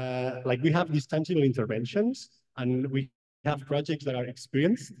 Like we have these tangible interventions, and we have projects that are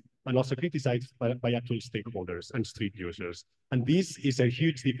experienced and also criticized by actual stakeholders and street users. And this is a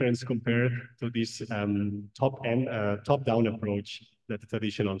huge difference compared to this top-down approach that the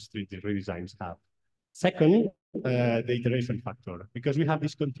traditional street redesigns have. Second, the iteration factor, because we have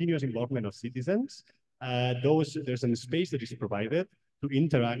this continuous involvement of citizens. There's a space that is provided to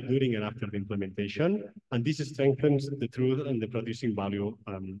interact during and after the implementation, and this strengthens the truth and the producing value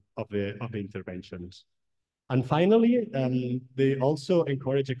of the interventions. And finally, they also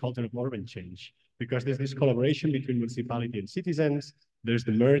encourage a culture of urban change, because there's this collaboration between municipality and citizens. There's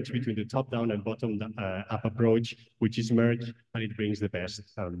the merge between the top-down and bottom-up approach, which is merged, and it brings the best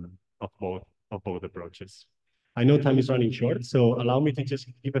of both approaches. I know time is running short, so allow me to just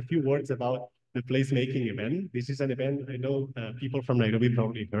give a few words about the placemaking event. This is an event, I know people from Nairobi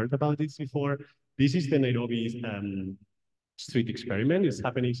probably heard about this before. This is the Nairobi street experiment. It's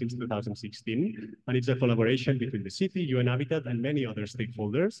happening since 2016, and it's a collaboration between the city, UN Habitat, and many other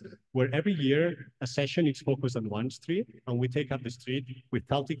stakeholders, where every year a session is focused on one street, and we take up the street with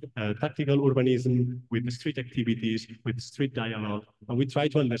tactical urbanism, with the street activities, with street dialogue, and we try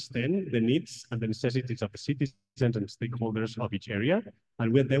to understand the needs and the necessities of the citizens and stakeholders of each area,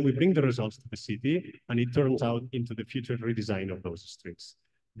 and then we bring the results to the city, and it turns out into the future redesign of those streets.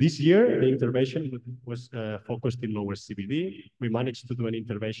 This year, the intervention was focused in lower CBD. We managed to do an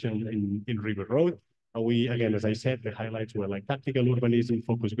intervention in River Road. And we, again, as I said, the highlights were like tactical urbanism,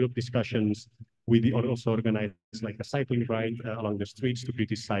 focus group discussions. We also organized like a cycling ride along the streets to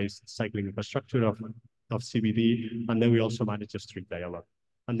criticize cycling infrastructure of CBD. And then we also managed a street dialogue.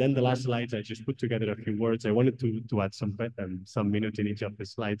 And then the last slides, I just put together a few words. I wanted to add some minutes in each of the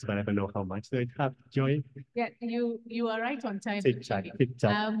slides, but I don't know how much do I have, Joy? Yeah, you are right on time. Tick-tock.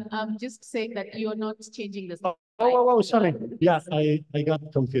 Just saying that you're not changing the slide. Oh, sorry. Yeah, I got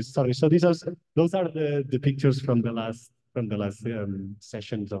confused. Sorry. So those are the pictures from the last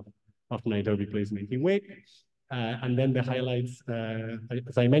sessions of Niarobi Placemaking Week. And then the highlights,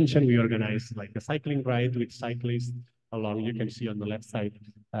 as I mentioned, we organized like a cycling ride with cyclists along, you can see on the left side,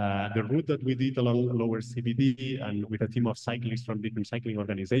 the route that we did along lower CBD and with a team of cyclists from different cycling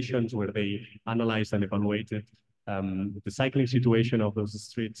organizations where they analyzed and evaluated the cycling situation of those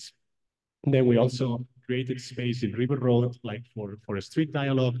streets. And then we also created space in River Road, like for a street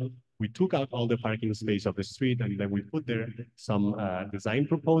dialogue. We took out all the parking space of the street and then we put there some design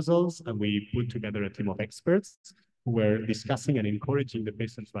proposals and we put together a team of experts who were discussing and encouraging the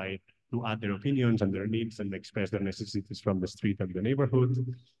passersby to add their opinions and their needs and express their necessities from the street and the neighborhood.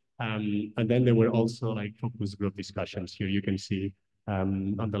 And then there were also like focus group discussions. Here you can see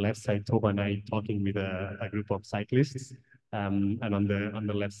on the left side, Toba and I talking with a group of cyclists. And on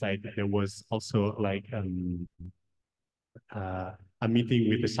the left side, there was also like a meeting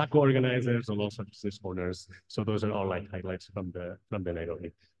with the SACO organizers and also business owners. So those are all like highlights from the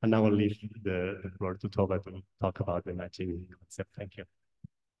Niarobi. And now I'll leave the floor to Toba to talk about the matching concept. Thank you.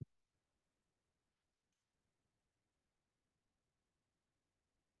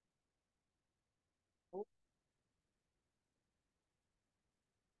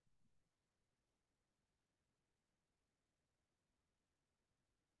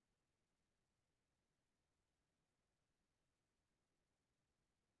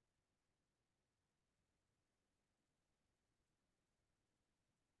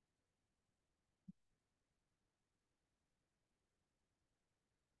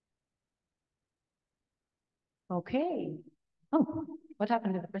 Okay. Oh, what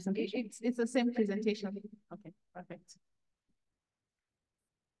happened to the presentation? It's the same presentation. Okay, perfect.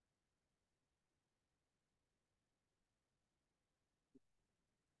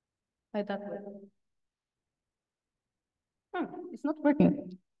 Like that way. It's not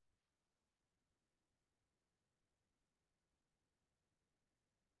working.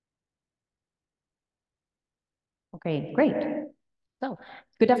 Okay, great. So,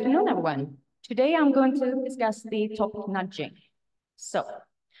 good afternoon, everyone. Today, I'm going to discuss the topic nudging. So,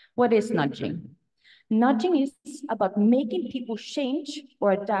 what is nudging? Nudging is about making people change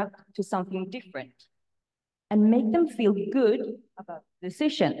or adapt to something different and make them feel good about the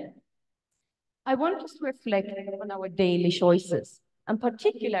decision. I want us to reflect on our daily choices, and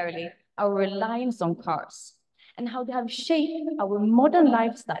particularly our reliance on cars, and how they have shaped our modern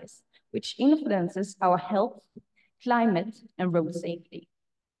lifestyles, which influences our health, climate, and road safety.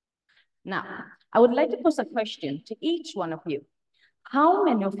 Now, I would like to pose a question to each one of you. How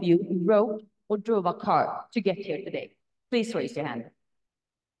many of you rode or drove a car to get here today? Please raise your hand.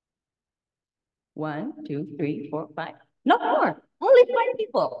 1, 2, 3, 4, 5. Not more, only 5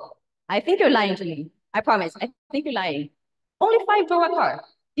 people. I think you're lying to me. I promise, I think you're lying. Only 5 drove a car.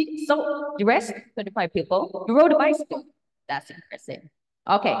 So the rest, 25 people, you rode a bicycle. That's impressive.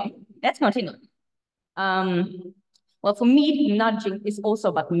 Okay, let's continue. Well, for me, nudging is also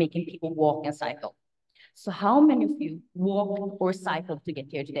about making people walk and cycle. So how many of you walked or cycled to get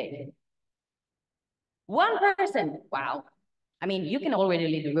here today? 1 person, wow. I mean, you can already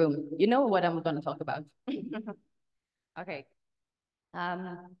leave the room. You know what I'm gonna talk about. Okay.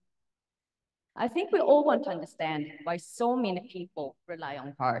 I think we all want to understand why so many people rely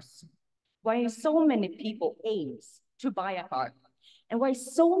on cars, why so many people aims to buy a car, and why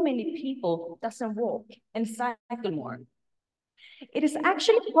so many people doesn't walk and cycle more. It is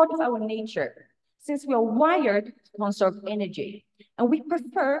actually part of our nature, since we are wired to conserve energy, and we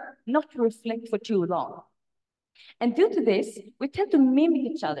prefer not to reflect for too long. And due to this, we tend to mimic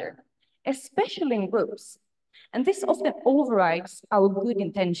each other, especially in groups, and this often overrides our good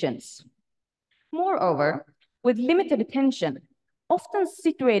intentions. Moreover, with limited attention, often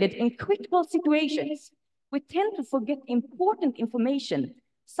situated in critical situations, we tend to forget important information,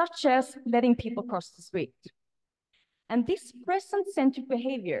 such as letting people cross the street. And this present-centered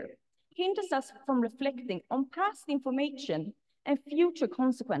behavior hinders us from reflecting on past information and future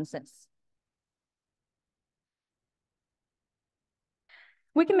consequences.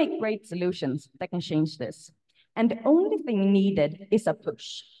 We can make great solutions that can change this. And the only thing needed is a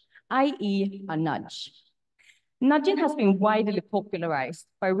push, i.e. a nudge. Nudging has been widely popularized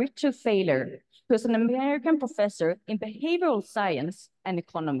by Richard Thaler, who is an American professor in behavioral science and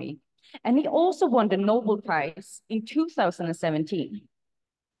economy. And he also won the Nobel Prize in 2017.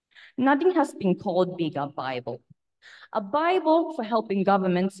 Nudging has been called being a Bible for helping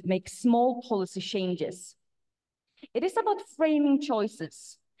governments make small policy changes. It is about framing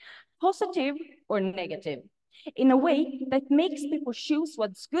choices, positive or negative, in a way that makes people choose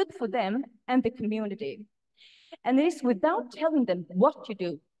what's good for them and the community. And it is without telling them what to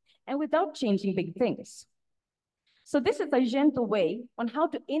do and without changing big things. So this is a gentle way on how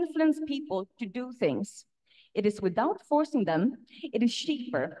to influence people to do things. It is without forcing them, it is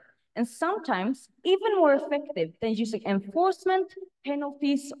cheaper, and sometimes even more effective than using enforcement,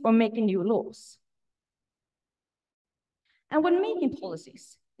 penalties, or making new laws. And when making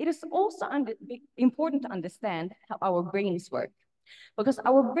policies, it is also important to understand how our brains work, because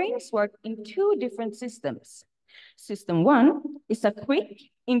our brains work in two different systems. System one is a quick,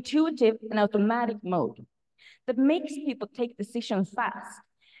 intuitive, and automatic mode that makes people take decisions fast,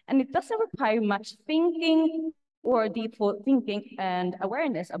 and it doesn't require much thinking or deep thinking and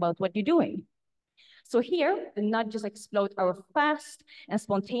awareness about what you're doing. So here, the nudges explode our fast and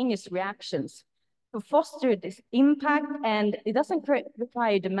spontaneous reactions to foster this impact, and it doesn't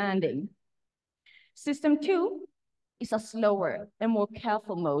require demanding. System two is a slower and more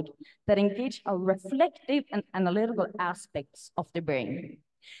careful mode that engage our reflective and analytical aspects of the brain.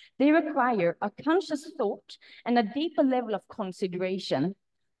 They require a conscious thought and a deeper level of consideration,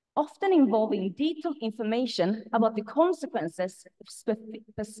 often involving detailed information about the consequences of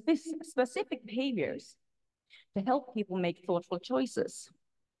specific behaviors to help people make thoughtful choices.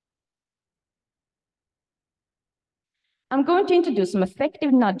 I'm going to introduce some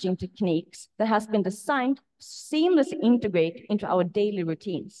effective nudging techniques that has been designed to seamlessly integrate into our daily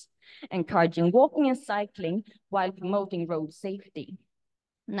routines, encouraging walking and cycling while promoting road safety.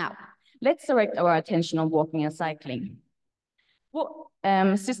 Now, let's direct our attention on walking and cycling. Well,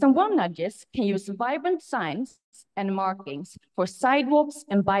 System 1 nudges can use vibrant signs and markings for sidewalks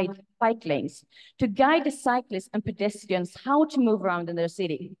and bike lanes to guide the cyclists and pedestrians how to move around in their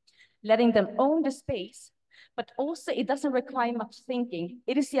city, letting them own the space, but also it doesn't require much thinking.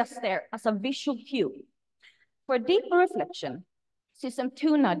 It is just there as a visual cue. For deeper reflection, System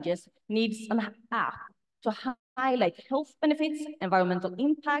 2 nudges needs an app to highlight health benefits, environmental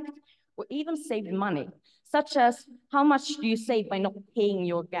impact, or even save money, such as how much do you save by not paying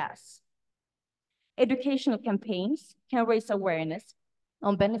your gas. Educational campaigns can raise awareness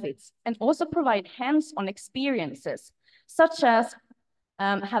on benefits and also provide hands-on experiences, such as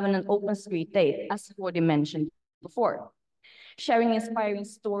having an open street day, as already mentioned before. Sharing inspiring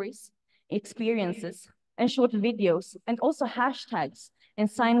stories, experiences, and short videos, and also hashtags and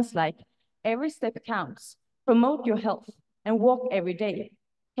signs like "every step counts," "promote your health," and "walk every day"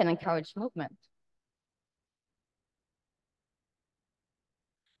 can encourage movement.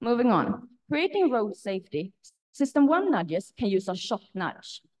 Moving on, creating road safety. System 1 nudges can use a shock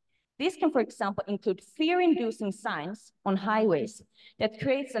nudge. This can, for example, include fear-inducing signs on highways that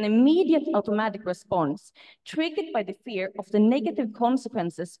creates an immediate automatic response triggered by the fear of the negative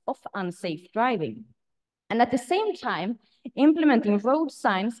consequences of unsafe driving. And at the same time, implementing road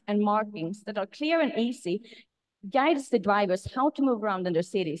signs and markings that are clear and easy guides the drivers how to move around in their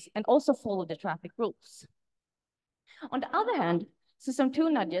cities and also follow the traffic rules. On the other hand, System 2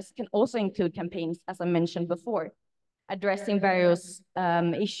 nudges can also include campaigns, as I mentioned before, addressing various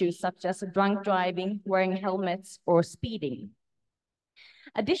issues such as drunk driving, wearing helmets, or speeding.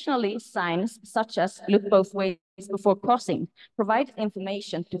 Additionally, signs such as "look both ways before crossing" provide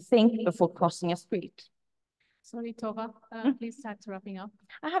information to think before crossing a street. Sorry, Tova, please start wrapping up.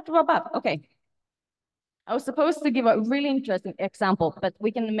 I have to wrap up, okay. I was supposed to give a really interesting example, but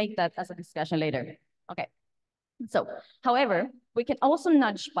we can make that as a discussion later. Okay. So, however, we can also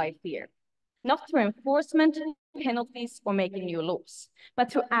nudge by fear, not through enforcement, penalties, or making new laws,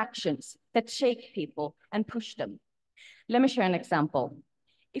 but through actions that shake people and push them. Let me share an example.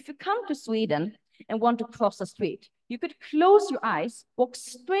 If you come to Sweden and want to cross a street, you could close your eyes, walk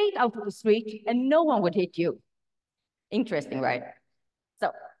straight out of the street, and no one would hit you. Interesting, right?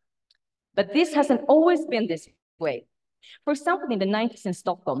 So, but this hasn't always been this way. For example, in the 90s in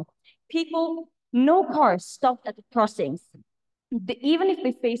Stockholm, no cars stopped at the crossings. Even if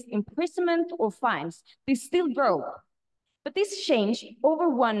they faced imprisonment or fines, they still drove. But this changed over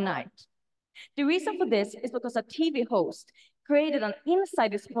one night. The reason for this is because a TV host created an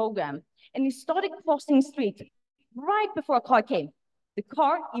insider's program, and he started crossing the street right before a car came. The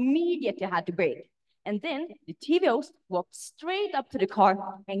car immediately had to brake. And then the TV host walked straight up to the car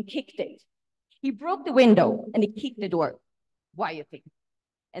and kicked it. He broke the window and he kicked the door. Why, you think?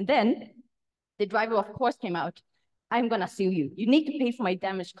 And then the driver, of course, came out. I'm gonna sue you. You need to pay for my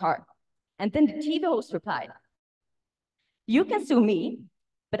damaged car. And then the TV host replied, you can sue me,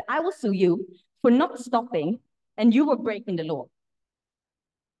 but I will sue you for not stopping and you were breaking the law.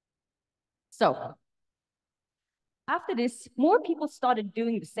 So after this, more people started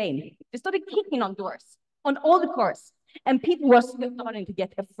doing the same. They started kicking on doors on all the cars, and people were starting to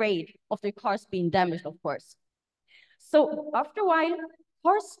get afraid of their cars being damaged, of course. So after a while,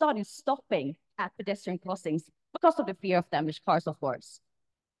 cars started stopping at pedestrian crossings because of the fear of damaged cars, of course.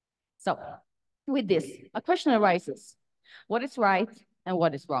 So with this, a question arises. What is right and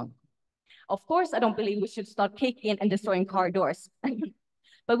what is wrong? Of course, I don't believe we should start kicking and destroying car doors,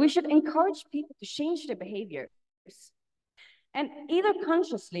 but we should encourage people to change their behavior. And either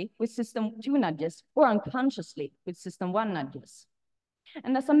consciously with system 2 nudges or unconsciously with system 1 nudges.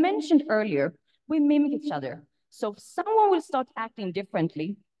 And as I mentioned earlier, we mimic each other. So if someone will start acting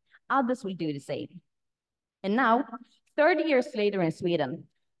differently, others will do the same. And now, 30 years later in Sweden,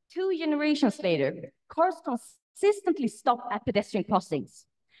 2 generations later, cars consistently stop at pedestrian crossings.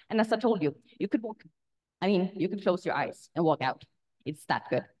 And as I told you, you could close your eyes and walk out. It's that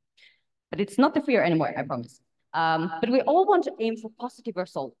good. But it's not the fear anymore, I promise. But we all want to aim for positive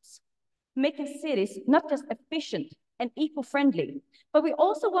results, making cities not just efficient and eco-friendly, but we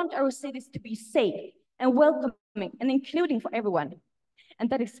also want our cities to be safe and welcoming and including for everyone. And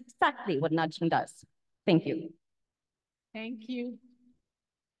that is exactly what nudging does. Thank you. Thank you.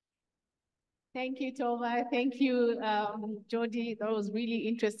 Thank you, Tova. Thank you, Jody. That was really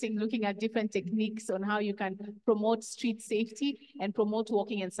interesting, looking at different techniques on how you can promote street safety and promote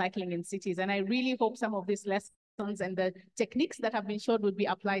walking and cycling in cities. And I really hope some of these lessons and the techniques that have been showed will be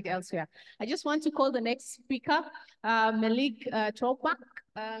applied elsewhere. I just want to call the next speaker, Malik Topak.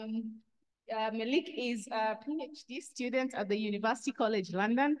 Malik is a PhD student at the University College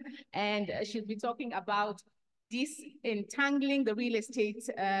London, and she'll be talking about disentangling the real estate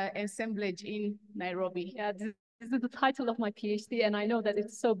assemblage in Niarobi. Yeah, this is the title of my PhD, and I know that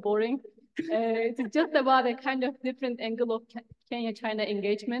it's so boring. It's just about a kind of different angle of Kenya-China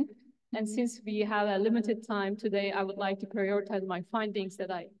engagement. And since we have a limited time today, I would like to prioritize my findings that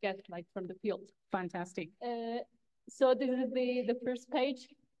I get from the field. Fantastic. So this is the first page.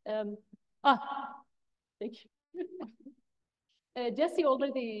 Thank you. Jesse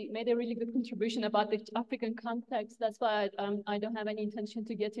already made a really good contribution about the African context. That's why I don't have any intention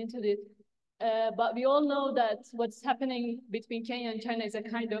to get into it. But we all know that what's happening between Kenya and China is a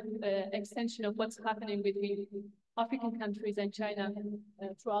kind of extension of what's happening between African countries and China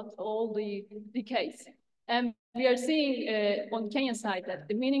throughout all the decades. And we are seeing on Kenyan side that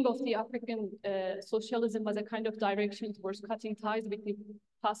the meaning of the African socialism was a kind of direction towards cutting ties with the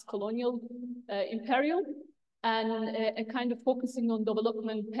past colonial imperial, and a kind of focusing on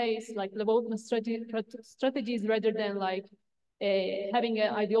development pace, like development strategies rather than having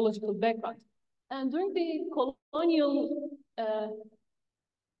an ideological background. And during the colonial,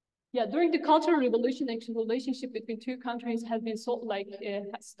 during the Cultural Revolution, actually, relationship between two countries has been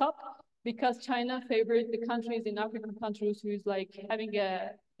stopped because China favored the countries in African countries who's having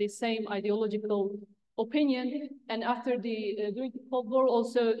the same ideological opinion. And after during the Cold War,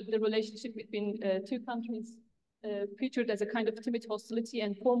 also the relationship between two countries featured as a kind of timid hostility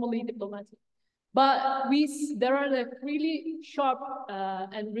and formally diplomatic. But there are a really sharp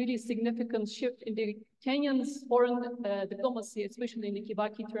and really significant shift in the Kenyan's foreign diplomacy, especially in the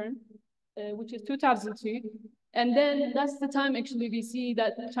Kibaki term, which is 2002. And then that's the time actually we see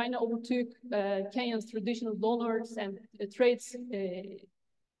that China overtook Kenya's traditional donors and trades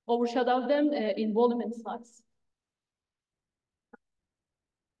overshadowed them in volume and size.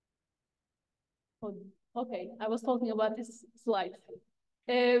 Okay, I was talking about this slide.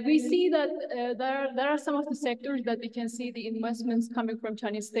 We see that there are some of the sectors that we can see the investments coming from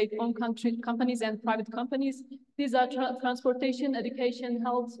Chinese state-owned companies and private companies. These are transportation, education,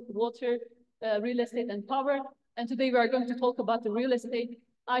 health, water, real estate, and power. And today we are going to talk about the real estate.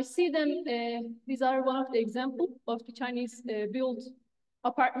 I see them, these are one of the examples of the Chinese built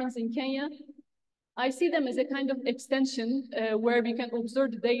apartments in Kenya. I see them as a kind of extension where we can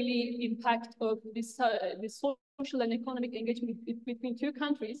observe the daily impact of this social and economic engagement between two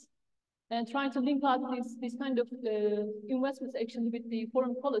countries, and trying to link out this kind of investments actually with the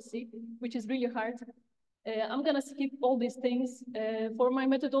foreign policy, which is really hard. I'm gonna skip all these things. For my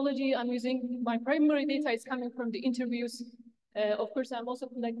methodology, I'm using my primary data is coming from the interviews. Of course, I'm also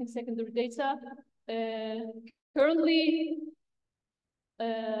collecting secondary data. Currently,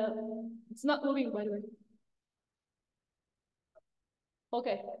 it's not moving, by the way.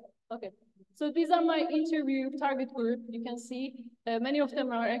 Okay, okay. So these are my interview target group. You can see many of them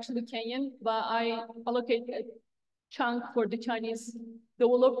are actually Kenyan, but I allocate a chunk for the Chinese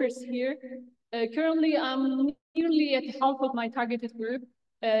developers here. Currently, I'm nearly at half of my targeted group.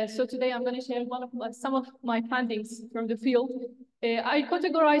 So today I'm going to share some of my findings from the field. I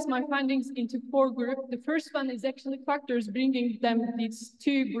categorize my findings into 4 groups. The first one is actually factors bringing them these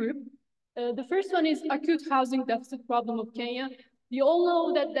 2 groups. The first one is acute housing deficit problem of Kenya. We all know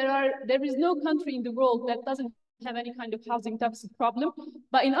that there is no country in the world that doesn't have any kind of housing deficit problem.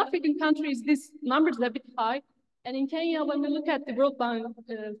 But in African countries, this number is a bit high. And in Kenya, when we look at the World Bank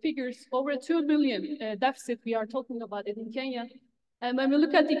figures, over 2 billion deficit we are talking about it in Kenya. And when we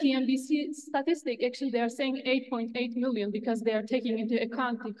look at the TNBC statistic, actually they are saying 8.8 million because they are taking into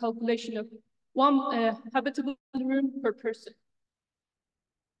account the calculation of 1 habitable room per person.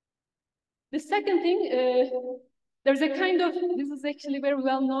 The second thing, there's a kind of, this is actually very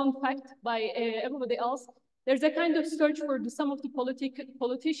well-known fact by everybody else. There's a kind of search for some of the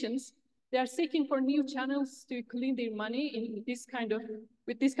politicians. They are seeking for new channels to clean their money in this kind of,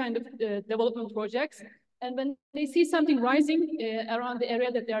 with this kind of development projects. And when they see something rising around the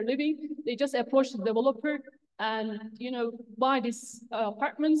area that they are living, they just approach the developer and, you know, buy these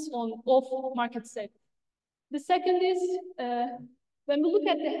apartments on off-market sale. The second is, when we look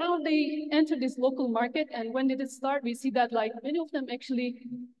at how they enter this local market and when did it start, we see that like many of them actually,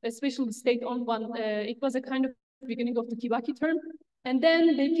 especially the state-owned one, it was a kind of beginning of the Kibaki term. And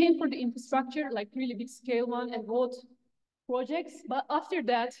then they came for the infrastructure, like really big scale one and road projects. But after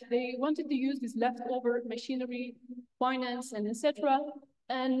that, they wanted to use this leftover machinery, finance, and etc.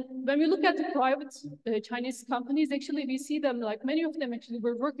 And when we look at the private Chinese companies, actually, we see them, like many of them actually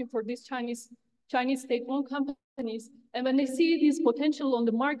were working for these Chinese state-owned companies. And when they see this potential on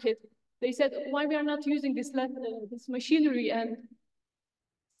the market, they said, why we are not using this machinery and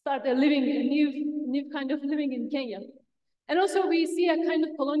start a new kind of living in Kenya. And also we see a kind of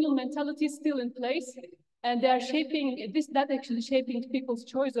colonial mentality still in place, and they are shaping, that actually shaping people's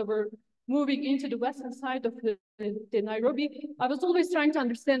choice over moving into the western side of the Niarobi. I was always trying to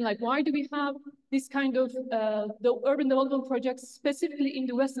understand, like, why do we have this kind of the urban development projects specifically in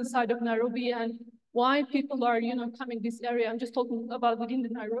the western side of Nairobi, and why people are, you know, coming this area. I'm just talking about within the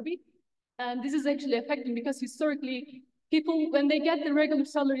Nairobi. And this is actually affecting because historically, people, when they get the regular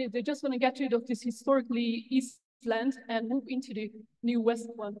salary, they just want to get rid of this historically east land and move into the new west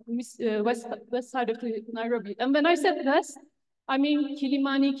side of the Nairobi. And when I said west, I mean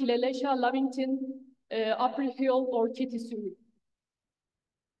Kilimani, Kilelesha, Lavington, Upper Hill, or Kitisuri.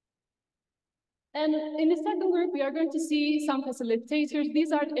 And in the second group, we are going to see some facilitators.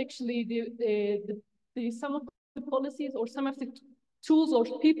 These are actually some of the policies or some of the tools or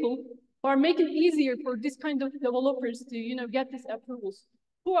people who are making it easier for this kind of developers to, you know, get these approvals.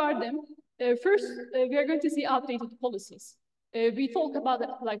 Who are them? First, we are going to see outdated policies. We talk about it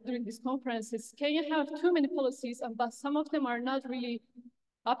like during these conferences. Kenya have too many policies, but some of them are not really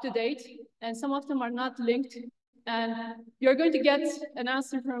up to date, and some of them are not linked. And you're going to get an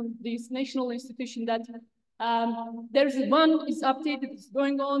answer from this national institution that there's one is updated, it's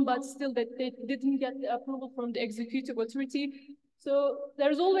going on, but still that they didn't get the approval from the executive authority. So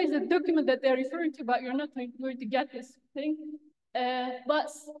there's always a document that they're referring to, but you're not going to get this thing. But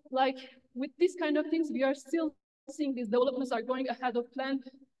like with these kind of things, we are still seeing these developments are going ahead of plan,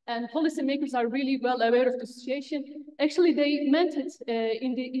 and policymakers are really well aware of the situation. Actually, they meant it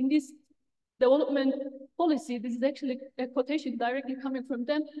in this development policy. This is actually a quotation directly coming from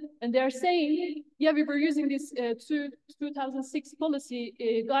them. And they are saying, yeah, we were using this 2006 policy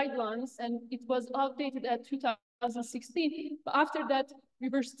guidelines, and it was outdated at 2016. But after that, we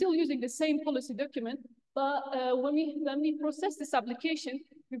were still using the same policy document. But when we processed this application,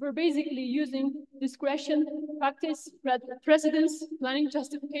 we were basically using discretion, practice, precedence, planning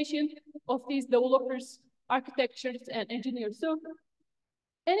justification of these developers, architects, and engineers. So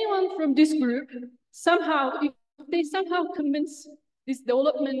anyone from this group, somehow, if they somehow convince this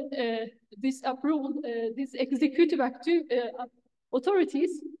development, this approval, these executive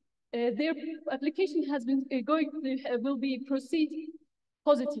authorities, their application has been will be proceed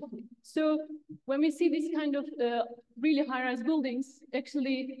positively. So when we see this kind of really high-rise buildings,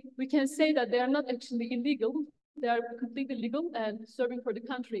 actually, we can say that they are not actually illegal. they are completely legal and serving for the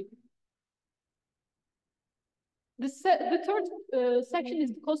country. The third section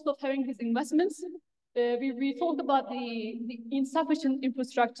is the cost of having these investments. We talked about the insufficient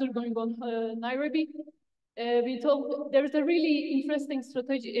infrastructure going on Niarobi. We talked, there is a really interesting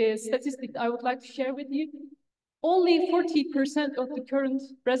statistic I would like to share with you. Only 40% of the current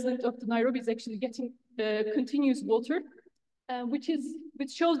resident of the Niarobi is actually getting continuous water, which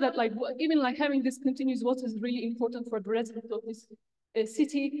shows that even having this continuous water is really important for the resident of this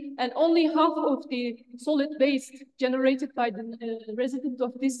city, and only half of the solid waste generated by the resident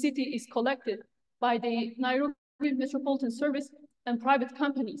of this city is collected by the Niarobi Metropolitan Service and private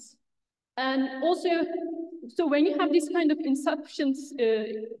companies. And also, so when you have this kind of insufficient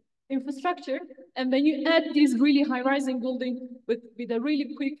infrastructure, and when you add these really high-rising building with a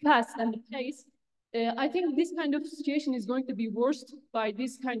really quick pace and pace, I think this kind of situation is going to be worse by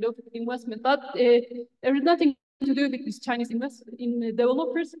this kind of investment. But there is nothing to do with these Chinese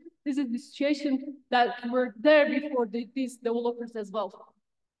developers. This is the situation that were there before these developers as well.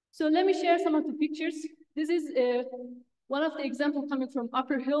 So let me share some of the pictures. This is one of the examples coming from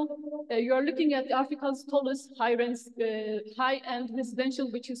Upper Hill. You are looking at Africa's tallest high-end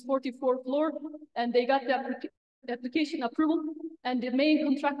residential, which is 44th floor, and they got the application approval, and the main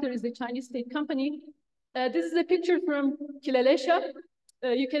contractor is the Chinese state company. This is a picture from Kilalesha.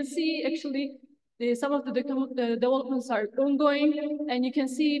 You can see actually some of the developments are ongoing, and you can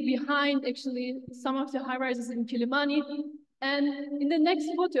see behind actually some of the high-rises in Kilimani. And in the next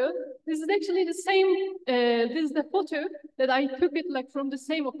photo, this is actually the same, this is the photo that I took it from the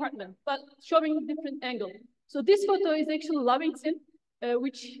same apartment, but showing a different angle. So this photo is actually Lavington,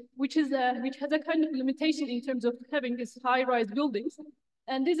 which has a kind of limitation in terms of having these high-rise buildings.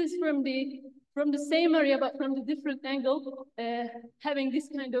 And this is from the same area, but from the different angle, having this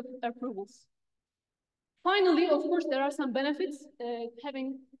kind of approvals. Finally, of course, there are some benefits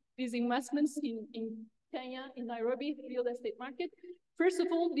having these investments in Kenya, in Niarobi real estate market. First of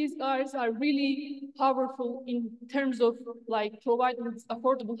all, these guys are really powerful in terms of providing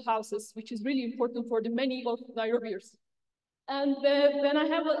affordable houses, which is really important for the many of Nairobians. And when I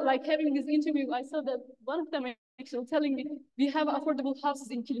have having this interview, I saw that one of them actually telling me, we have affordable houses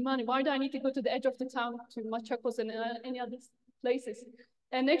in Kilimani. Why do I need to go to the edge of the town to Machakos and any other places?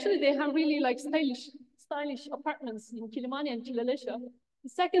 And actually, they have really stylish apartments in Kilimani and Kilalesha. The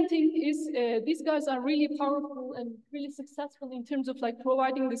second thing is these guys are really powerful and really successful in terms of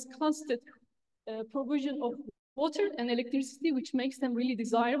providing this constant provision of water and electricity, which makes them really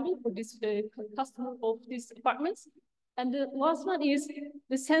desirable for this customer of these apartments. And the last one is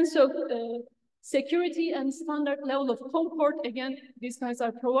the sense of security and standard level of comfort. Again, these guys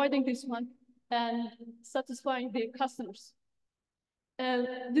are providing this one and satisfying the customers.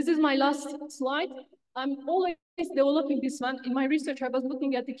 This is my last slide. I'm always developing this one. In my research, I was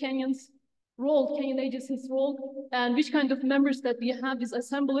looking at the Kenyan agency's role, and which kind of members that we have this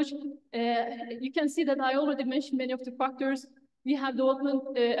assemblage. You can see that I already mentioned many of the factors. We have development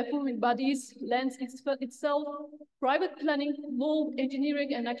approving bodies, lands itself, private planning, law,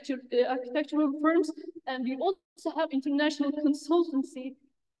 engineering, and architectural firms, and we also have international consultancy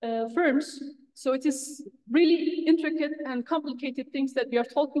firms. So it is really intricate and complicated things that we are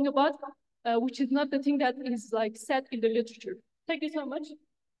talking about, which is not the thing that is said in the literature. Thank you so much.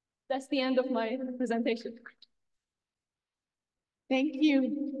 That's the end of my presentation. Thank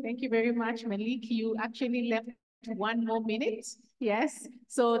you. Thank you very much, Malik. You actually left 1 more minute. Yes.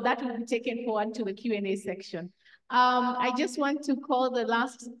 So that will be taken forward to the Q&A section. I just want to call the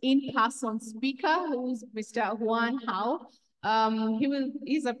last in-person speaker, who's Mr. Juan Hao.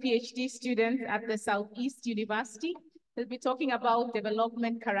 He's a PhD student at the Southeast University. He'll be talking about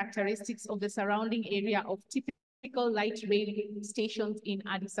development characteristics of the surrounding area of typical light rail stations in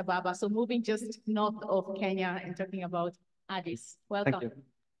Addis Ababa. So moving just north of Kenya and talking about Addis. Welcome. Thank you.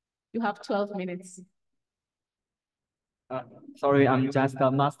 You have 12 minutes. Sorry, I'm just a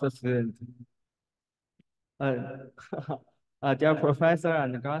master student. Dear professor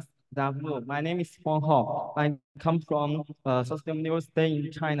and guests, my name is Huang Hao. I come from System University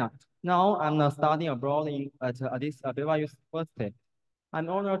in China. Now I'm studying abroad at Addis Ababa University. I'm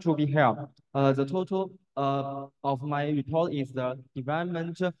honored to be here. The total of my report is the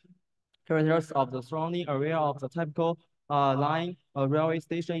environment characters of the surrounding area of the typical line railway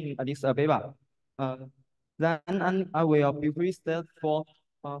station in Addis Ababa. Then I will briefly state for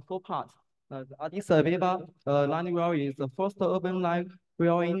 4 parts. The Addis Ababa line railway is the first urban line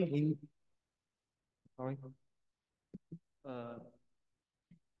railway in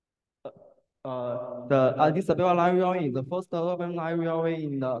the Addis Ababa line railway is the first urban line railway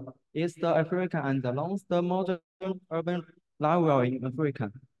in the East Africa and along the modern urban line railway in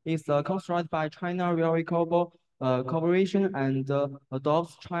Africa. It's constructed by China Railway Corporation and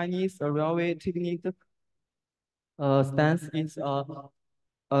adopts Chinese railway technique. Stands is a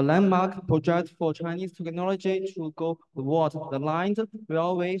landmark project for Chinese technology to go towards the line.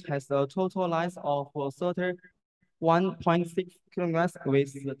 Railway has a total length of 31.6 kilometers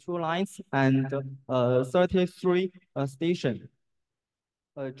with 2 lines and 33 stations.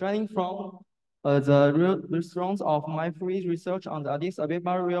 Joining from the results of my free research on the Addis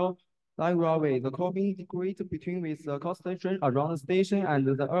Ababa railway, the coping degree between with the concentration around the station and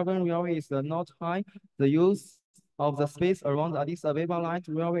the urban railway is not high. The use of the space around the Addis Ababa light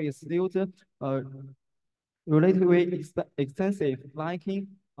railway is still relatively extensive, liking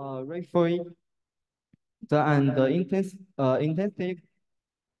referring the intensive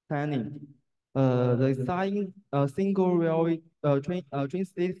planning. The design single railway train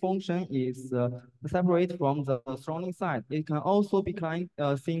state function is separate from the surrounding side. It can also be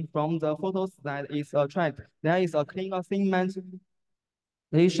seen from the photos that is tracked. There is a clean segmentation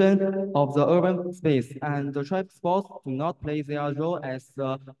of the urban space, and the traffic spots do not play their role as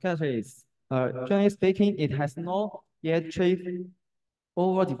catalysts. Generally speaking, it has not yet achieved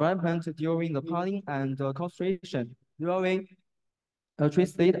overdevelopment during the planning and construction. Railway tree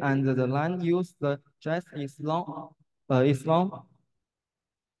state and the land use the just is long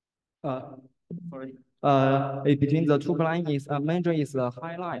sorry between the two lines is a major is a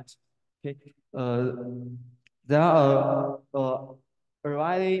highlight. Okay, there are a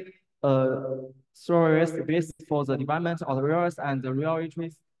variety stories based for the development of the railways and the railway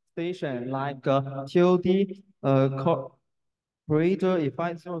tree station like TOD corridor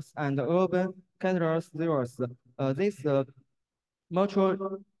effects and urban catheters zeros. This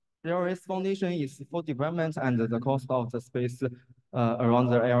mutual railway foundation is for development and the cost of the space around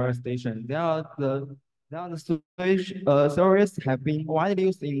the railway station. Theories have been widely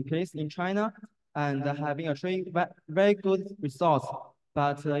used in place in China and having achieved very good results.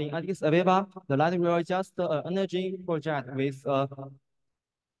 But in Addis Ababa, the light rail is just an energy project with a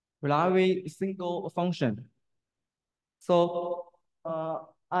reliable single function. So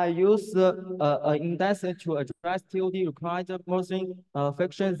I use an index to address TOD required motion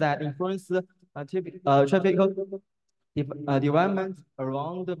frictions that influence traffic development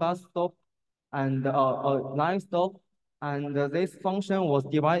around the bus stop and line stop. And this function was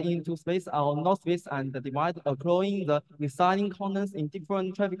divided into space or not space and divided according the residing components in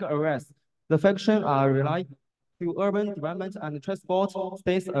different traffic areas. The frictions are related to urban development and transport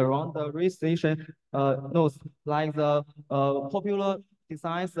stays around the rail station nodes, like the popular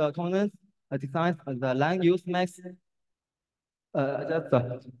designs components, designs the land use max,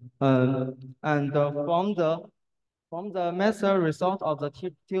 from the method result of the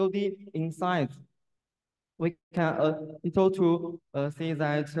TOD inside, we can see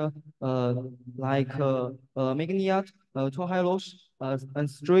that like Magnia, Tohailosh, and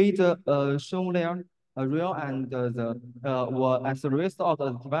street shown there. Real and were as a result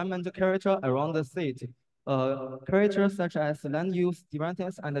of the development character around the city. Characters such as land use,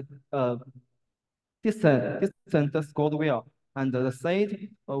 developments, and distance scored well. And the site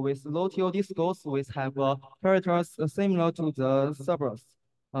with low TOD scores which have characters similar to the suburbs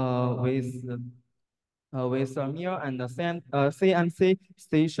with Mir and the CMC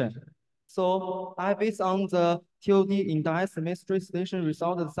station. So I based on the TOD index mystery station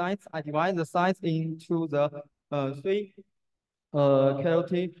result sites, I divide the sites into the three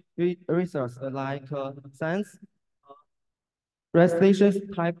chaotic resources like science, residential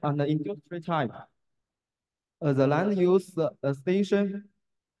type, and the industry type. The land use station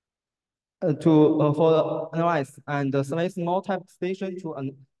for analyze and the select small type station to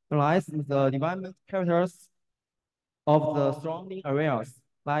analyze the development characters of the surrounding areas.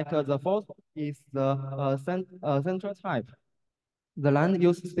 Like the fourth is the central type. The land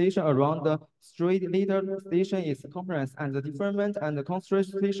use station around the street leader station is comprehensive, and the development and the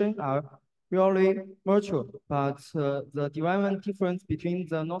construction station are really mature. But the development difference between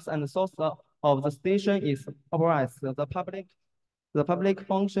the north and the south of the station is obvious. The public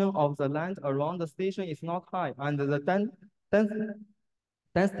function of the land around the station is not high, and the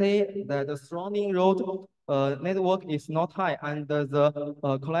density that the surrounding road network is not high, and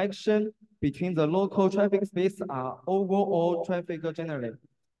the collection between the local traffic space are overall traffic generally.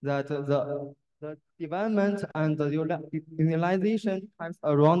 That the development and the utilization times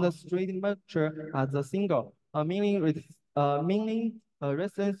around the street mature as a single, meaning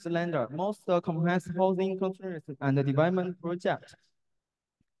residence lender, most comprehensive housing construction and the development project.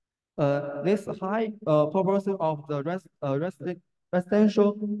 This high proportion of the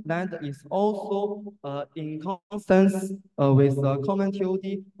residential land is also in consonance with the common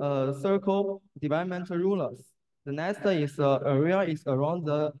TOD circle development rulers. The next is area is around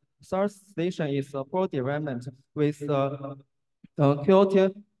the South Station is for development with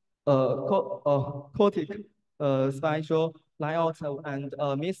chaotic spatial layout and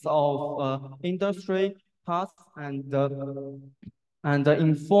a mix of industry parks and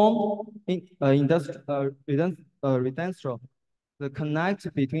informed residential. The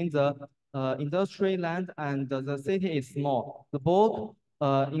connect between the industry land and the city is small. The bulk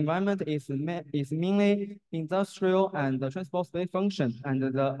environment is mainly industrial and the transport space function, and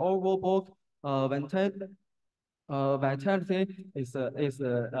the overall bulk vitality is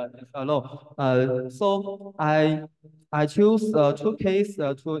low. So I choose two cases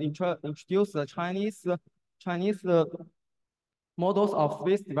to introduce the Chinese models of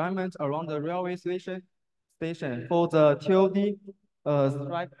space development around the railway station for the TOD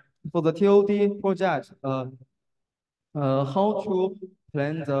for the TOD project. How to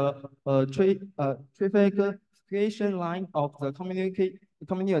plan the traffic line of the community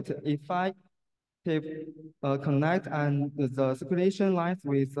effective connect and the circulation lines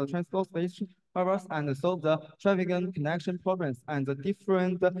with the transport station hours and solve the traffic connection problems, and the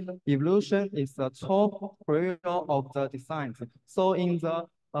different evolution is the top priority of the design. So in the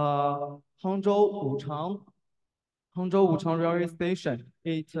Hangzhou Wuchang railway station,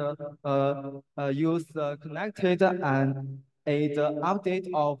 it use connected and the update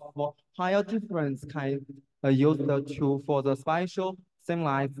of higher difference can used to for the spatial same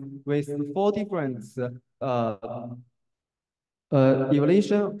lines with 4 difference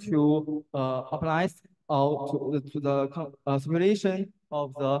evaluation to apply to the simulation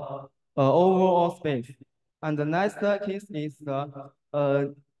of the overall space. And the next case is the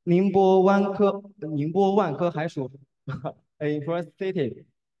Ningbo Wanke Haishu in Forest City.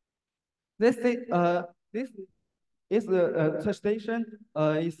 This is such station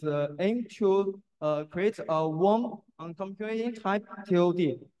is aimed to create a warm and computing type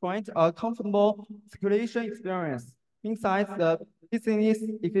TOD, provide a comfortable circulation experience inside the business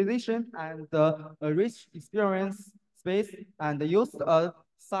efficient and rich experience space, and use a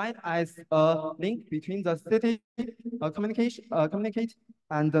site as a link between the city communicate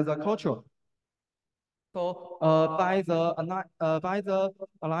and the culture. So by the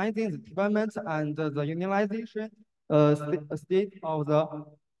aligning the development and the unionization state of the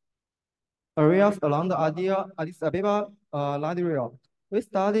areas along the Addis Ababa line rail, we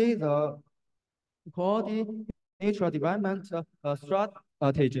study the coordinated development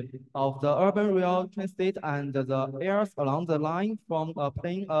strategy of the urban rail transit and the areas along the line from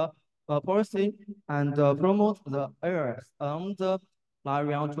playing a policy and promote the areas along the line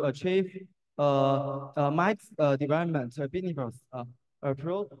rail to achieve max development benefits.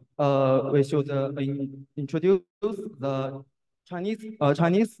 We should introduce the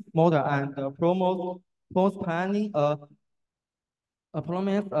Chinese model and promote post-planning a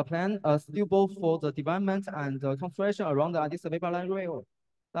plan suitable for the development and construction around the Addis Ababa line rail.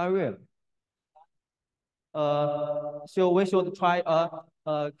 So we should try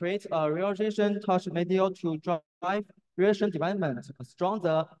create a realization touch material to drive relation development, strong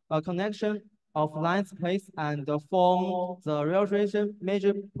the connection of lines place and form the realization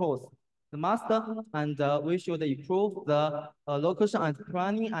major poles. The master and we should improve the location and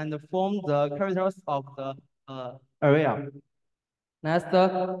planning and form the characters of the area. Next,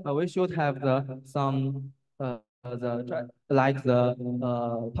 we should have some like the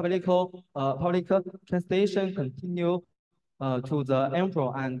public translation continue to the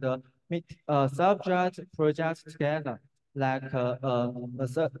emperor and meet subject projects together. Like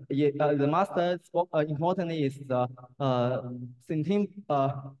the master importantly is the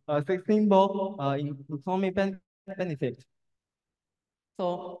symbol in economic benefit.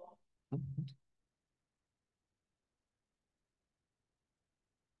 So.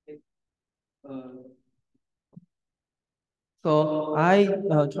 So I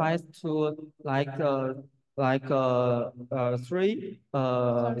try to three.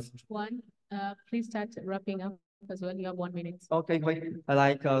 One, please start wrapping up as well. You have 1 minute. Okay, great.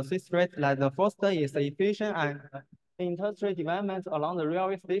 Like three straight. Like the first is efficient and industry development along the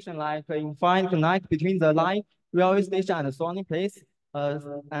railway station, like in fine connect between the line railway station and the surrounding place,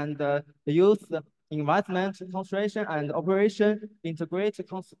 and use investment, construction, and operation integrate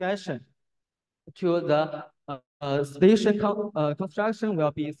construction to the station construction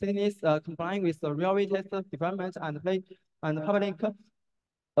will be cities complying with the railway test development and public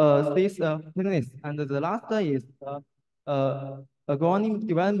space business. And the last is agrarian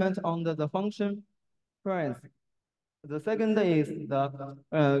development under the function parents. The second is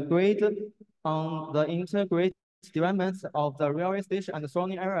the grade on the integrated development of the railway station and the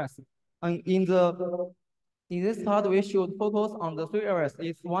surrounding areas. And in this part, we should focus on the three areas.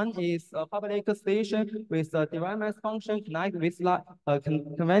 One is a public station with the development function connect with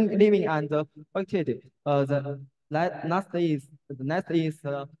convenient living and activity. The next is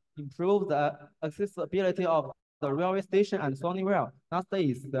improve the accessibility of the railway station and surrounding rail. Last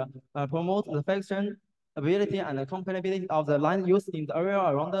is promote the function, ability, and the compatibility of the line used in the area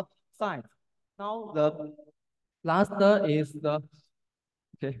around the site. Now the last is the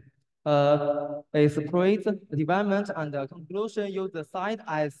is create development and the conclusion use the site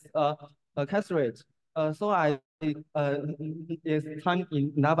as a case rate. So I is time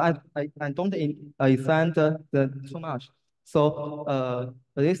enough. I don't extend too much. So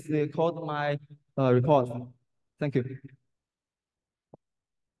this is called my report. Thank you.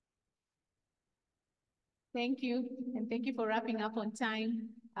 Thank you, and thank you for wrapping up on time.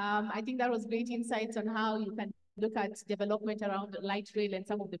 I think that was great insights on how you can look at development around light rail and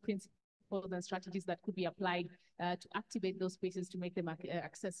some of the principles and strategies that could be applied to activate those spaces to make them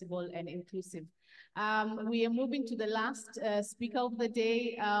accessible and inclusive. We are moving to the last speaker of the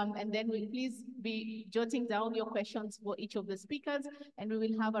day, and then we'll please be jotting down your questions for each of the speakers, and we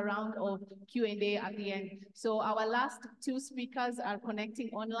will have a round of Q&A at the end. So our last two speakers are connecting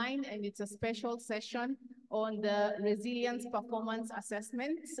online, and it's a special session on the resilience performance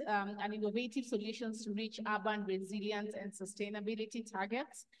assessment and innovative solutions to reach urban resilience and sustainability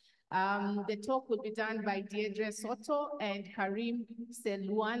targets. The talk will be done by Deirdre Soto and Karim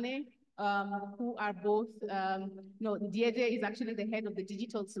Selwane, who are both, Deirdre is actually the head of the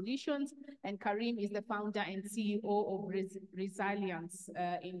digital solutions, and Karim is the founder and CEO of Resilience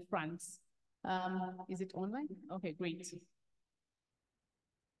in France. Is it online? Okay, great.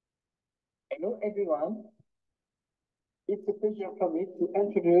 Hello, everyone. It's a pleasure for me to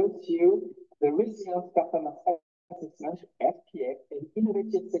introduce you the Resilience Performance Assessment, FPX, an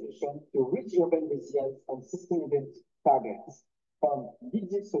innovative solution to reach urban resilience and sustainability targets. From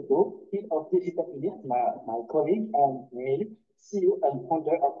Deirdre Soto, Head of Digital Unit, my colleague, and me, CEO and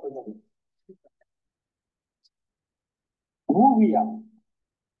founder of Resilience. Who we are.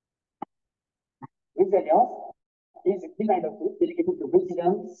 Resilience is a design of it dedicated to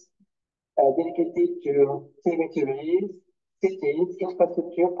resilience, dedicated to territories, cities,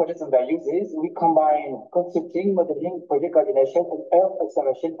 infrastructure, projects and their uses. We combine consulting, modeling, project coordination, and Earth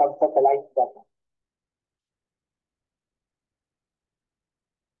observation of satellite data.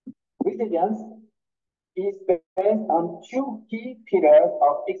 Resilience is based on two key pillars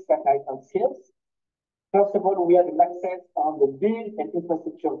of expertise and skills. First of all, we have access on the build and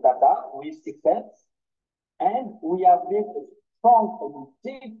infrastructure data with 6X, and we have built a strong and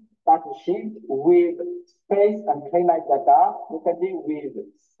deep partnership with space and climate data, notably with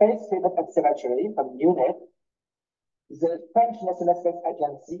Space Climate Observatory from UNEP, the French National Space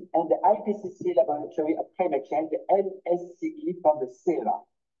Agency, and the ICCCASU Laboratory of Climate Change, the LSCE from the CERA.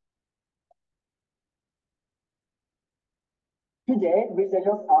 Today,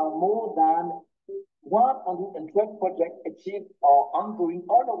 Resilience are more than 112 projects achieved or ongoing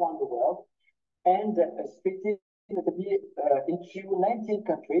all around the world, and split to be into 19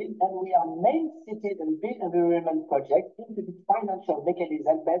 countries, and we are main cities and build environment projects into the financial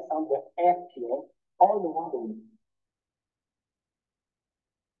mechanism based on the FPA all around the world.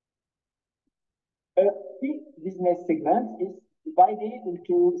 A key business segment is divided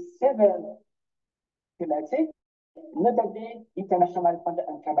into 7 thematics, notably international fund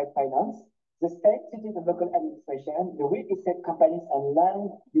and climate finance, the state, cities and local administration, the real estate companies, and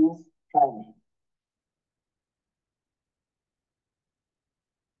land use planning.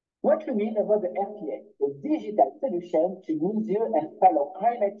 What we mean about the FPA, the digital solution to measure and follow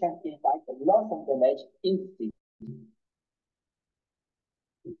climate change impact and loss and damage in cities.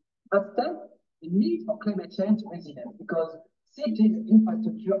 After, the need for climate change resilience, because cities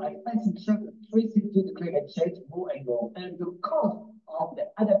infrastructure are essential to trace into the climate change more and more, and the cost of the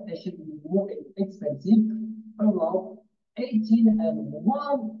adaptation is more expensive, around 18 and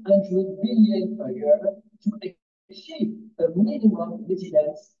 100 billion per year to achieve a minimum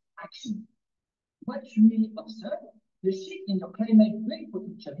resilience action. What we observe, the shift in the climate will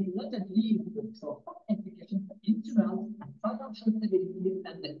potentially notably with the profound implications for insurance and financial stability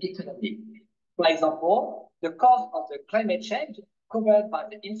and the economy. For example, the cost of the climate change covered by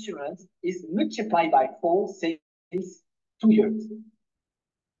the insurance is multiplied by 4 since 2 years.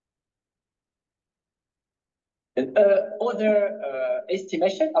 And other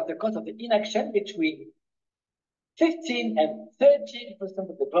estimation of the cost of the inaction between 15 and 13%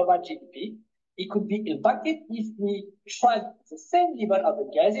 of the global GDP, it could be impacted if we track the same level of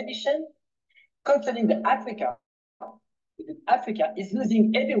the gas emission. Concerning the Africa is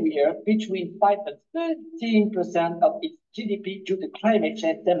losing everywhere between 5 and 13% of its GDP due to climate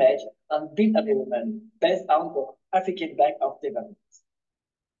change damage and built environment based on the African Bank of Development.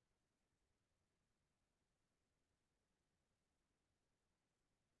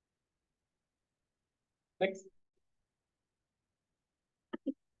 Next.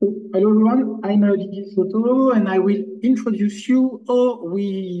 Hello everyone, I'm Didier Soto and I will introduce you how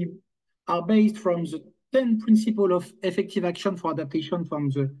we are based from the 10 principles of effective action for adaptation from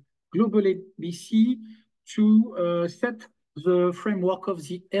the global ABC to set the framework of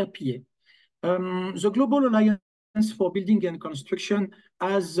the RPA. The Global Alliance for Building and Construction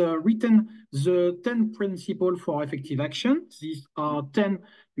has written the 10 principles for effective action. These are 10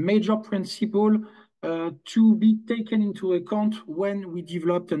 major principles to be taken into account when we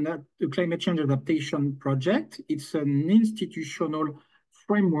developed a climate change adaptation project. It's an institutional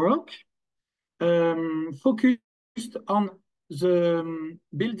framework focused on the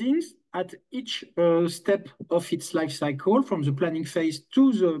buildings at each step of its life cycle, from the planning phase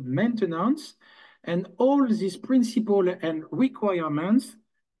to the maintenance. And all these principles and requirements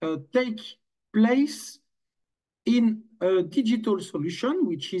take place in a digital solution,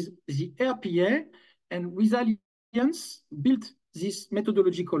 which is the RPA. And Resilience built this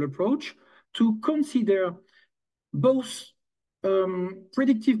methodological approach to consider both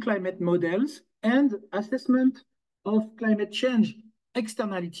predictive climate models and assessment of climate change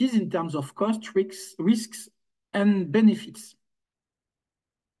externalities in terms of cost, risks, and benefits.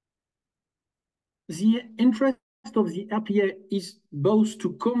 The interest of the RPA is both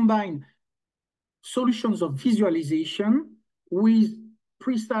to combine solutions of visualization with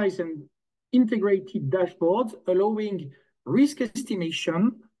precise and integrated dashboards, allowing risk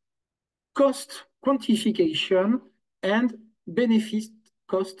estimation, cost quantification, and benefit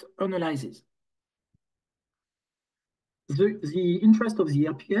cost analysis. The interest of the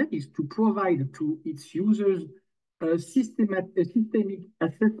RPA is to provide to its users a systemic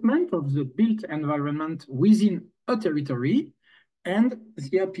assessment of the built environment within a territory. And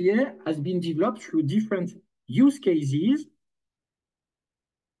the RPA has been developed through different use cases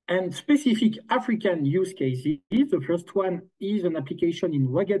and specific African use cases. The first one is an application in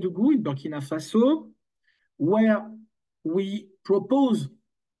Ouagadougou, in Burkina Faso, where we propose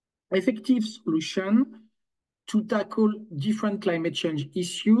effective solution to tackle different climate change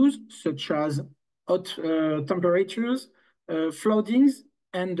issues, such as hot temperatures, floodings,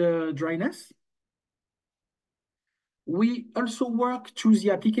 and dryness. We also work to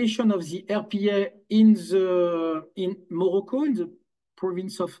the application of the RPA in Morocco, in the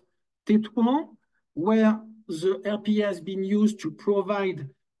province of Tétouan, where the RPA has been used to provide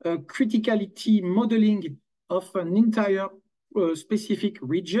criticality modeling of an entire specific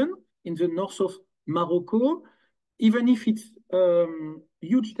region in the north of Morocco. Even if it's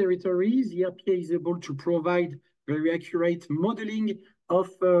huge territory, the RPA is able to provide very accurate modeling of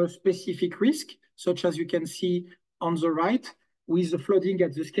specific risk, such as you can see on the right, with the flooding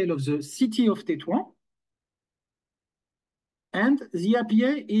at the scale of the city of Tétouan. And the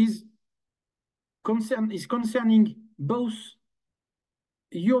RPA is concerning both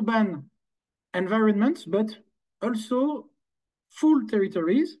urban environments, but also full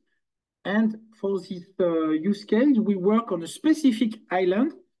territories. And for this use case, we work on a specific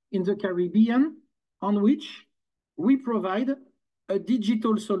island in the Caribbean on which we provide a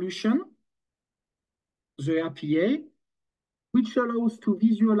digital solution, the RPA, which allows to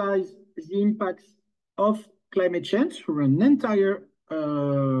visualize the impacts of climate change through an entire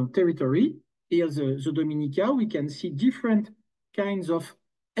territory. Here's the Dominica. We can see different kinds of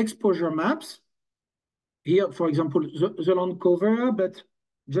exposure maps. Here, for example, the land cover, but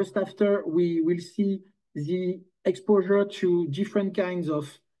just after we will see the exposure to different kinds of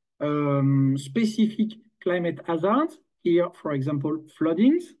specific climate hazards. Here, for example,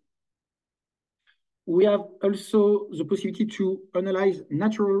 floodings. We have also the possibility to analyze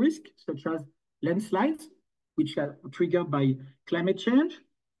natural risks, such as landslides, which are triggered by climate change.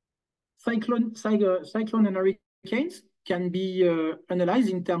 Cyclone and hurricanes can be analyzed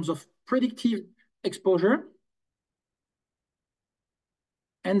in terms of predictive exposure.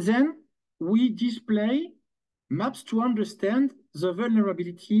 And then we display maps to understand the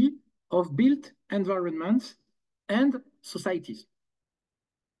vulnerability of built environments and societies.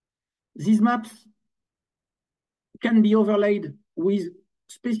 These maps can be overlaid with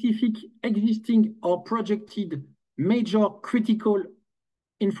specific existing or projected major critical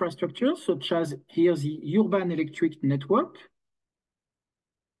infrastructures, such as here the urban electric network.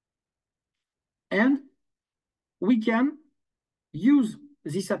 And we can use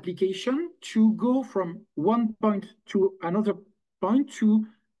this application to go from one point to another point to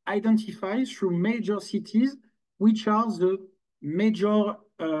identify through major cities which are the major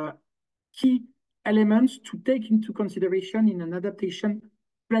key elements to take into consideration in an adaptation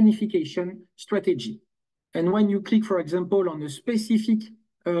planification strategy. And when you click, for example, on a specific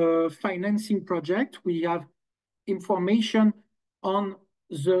financing project, we have information on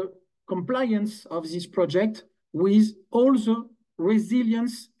the compliance of this project with all the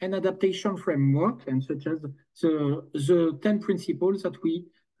resilience and adaptation framework, and such as the 10 principles that we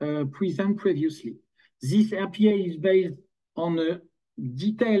present previously. This RPA is based on a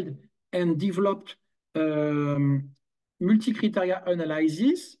detailed and developed multi-criteria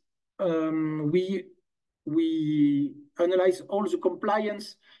analysis. We analyze all the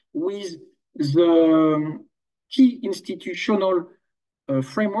compliance with the key institutional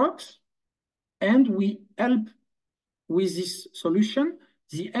frameworks, and we help with this solution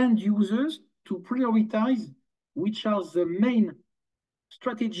the end users to prioritize which are the main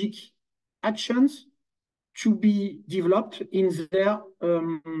strategic actions to be developed in their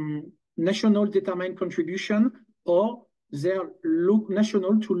national determined contribution or their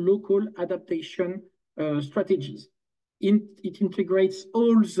national to local adaptation strategies. It integrates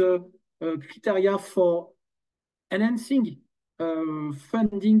all the criteria for enhancing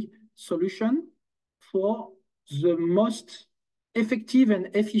funding solution for the most effective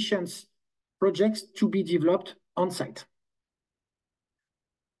and efficient projects to be developed on site.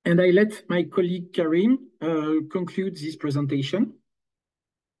 And I let my colleague Karim conclude this presentation.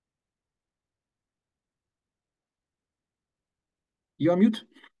 You are mute.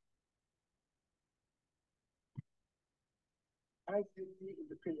 As you see in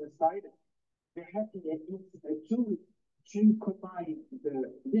the previous slide, the RPA is a tool to combine the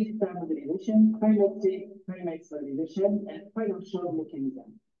digital modelization, climate stabilization, and financial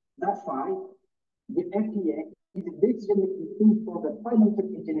mechanism. That's why the RPA is a decision-making tool for the financial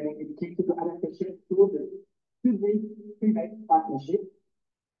engineering dedicated to adaptation through the public-private partnership.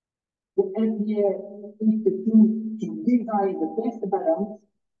 The RPA is the tool to design the best balance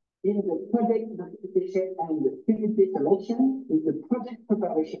in the project identification and the PPP selection in the project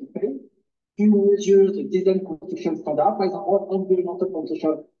preparation phase to measure the design construction standard, for example, environmental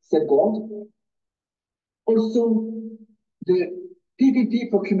construction safeguard. Also, the PPP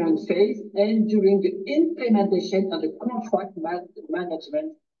procurement phase and during the implementation and the contract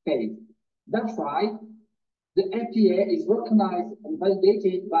management phase. That's why the RPA is recognized and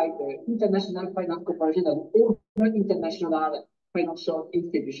validated by the International Finance Corporation and other international financial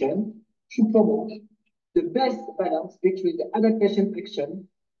institutions to promote the best balance between the adaptation action,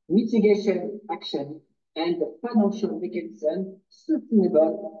 mitigation action, and the financial mechanism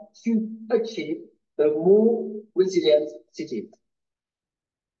sustainable to achieve a more resilient city.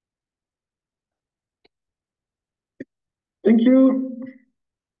 Thank you.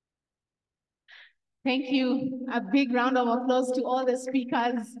 Thank you. A big round of applause to all the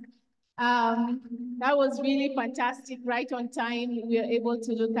speakers. That was really fantastic, right on time. We are able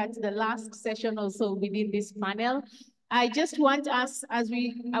to look at the last session also within this panel. I just want us, I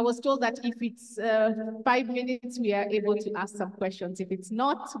was told that if it's 5 minutes, we are able to ask some questions. If it's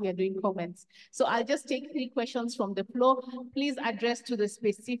not, we are doing comments. So I'll just take 3 questions from the floor. Please address to the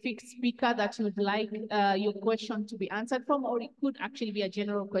specific speaker that you would like your question to be answered from, or it could actually be a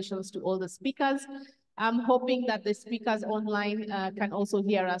general questions to all the speakers. I'm hoping that the speakers online can also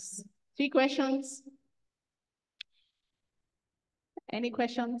hear us. 3 questions. Any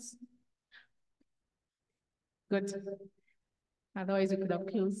questions? Good. Otherwise, we could have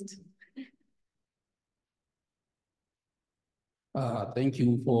closed. Thank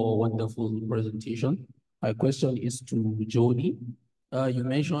you for a wonderful presentation. My question is to Jody. You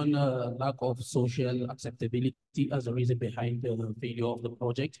mentioned lack of social acceptability as a reason behind the failure of the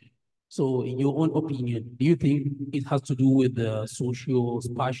project. So in your own opinion, do you think it has to do with the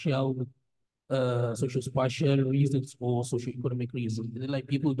socio-spatial reasons or socio-economic reasons? Is it like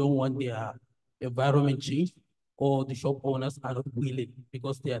people don't want their environment changed, or the shop owners are not willing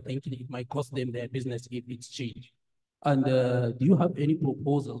because they are thinking it might cost them their business if it's changed? And do you have any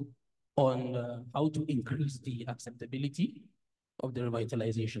proposal on how to increase the acceptability of the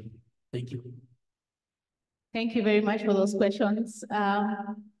revitalization? Thank you. Thank you very much for those questions.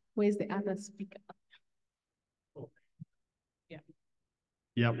 Where's the other speaker? Yeah.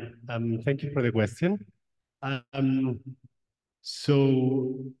 Yeah, thank you for the question.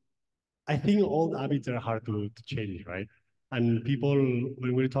 So I think old habits are hard to change, right? And people,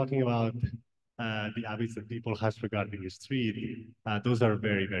 when we're talking about the habits that people has regarding the street, those are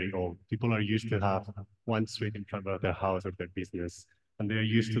very, very old. People are used to have one street in front of their house or their business, and they're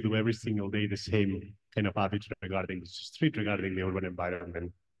used to do every single day the same kind of habits regarding the street, regarding the urban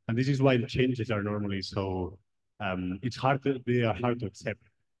environment. And this is why the changes are normally so, they are hard to accept.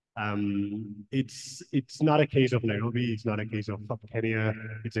 It's not a case of Nairobi, it's not a case of Kenya,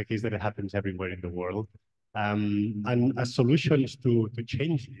 it's a case that happens everywhere in the world. And as solutions to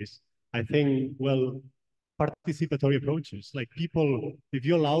change this, I think, well, participatory approaches, like people, if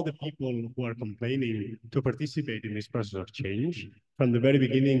you allow the people who are complaining to participate in this process of change, from the very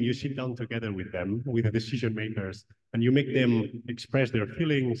beginning, you sit down together with them, with the decision makers, and you make them express their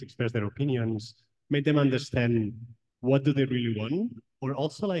feelings, express their opinions, make them understand what do they really want, or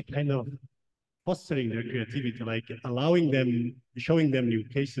also like kind of fostering their creativity, like allowing them, showing them new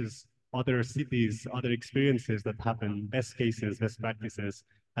cases, other cities, other experiences that happen, best cases, best practices.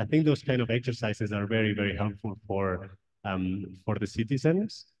 I think those kind of exercises are very, very helpful for the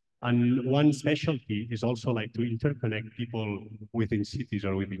citizens. And one specialty is also like to interconnect people within cities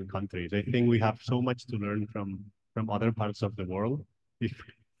or within countries. I think we have so much to learn from other parts of the world. If,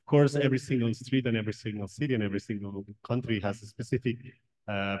 of course, every single street and every single city and every single country has a specific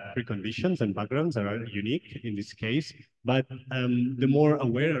preconditions and backgrounds that are unique in this case. But the more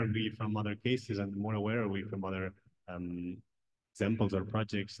aware are we from other cases and the more aware are we from other examples or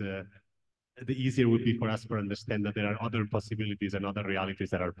projects, the easier it would be for us to understand that there are other possibilities and other realities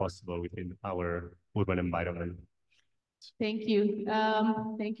that are possible within our urban environment. Thank you.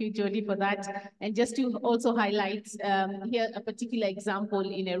 Thank you, Jody, for that. And just to also highlight here a particular example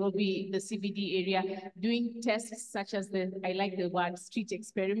in Nairobi, the CBD area, doing tests such as I like the word street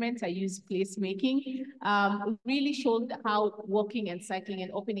experiments, I use placemaking, really showed how walking and cycling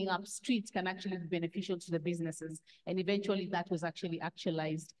and opening up streets can actually be beneficial to the businesses. And eventually that was actually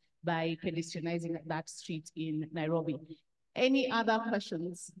actualized by pedestrianizing that street in Nairobi. Any other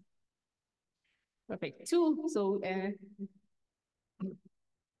questions? Perfect. Two. So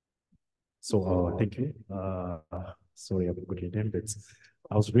thank you. Sorry, I forgot your name, but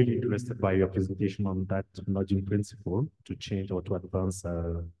I was really interested by your presentation on that nudging principle to change or to advance,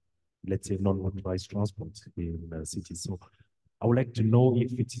 let's say, non-motorized transport in cities. So I would like to know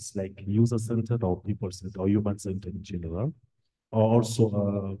if it is like user-centered or people-centered or human-centered in general, or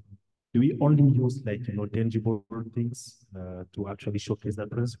also do we only use like, tangible things to actually showcase that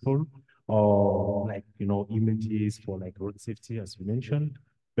principle, or like, images for like road safety, as you mentioned,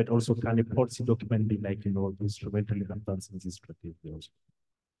 but also can a policy document be like, instrumentally advancing this strategy also?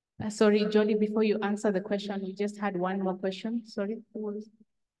 Sorry, Jody, before you answer the question, we just had one more question. Sorry.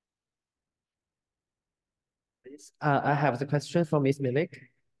 I have the question from Ms. Milik,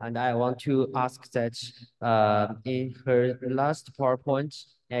 and I want to ask that in her last PowerPoint,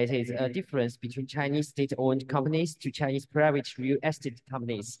 it is a difference between Chinese state-owned companies to Chinese private real estate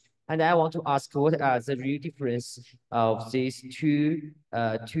companies. And I want to ask what are the real difference of these two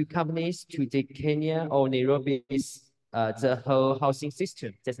companies to the Kenya or Nairobi's the whole housing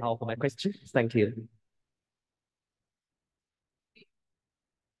system? That's all for my question. Thank you.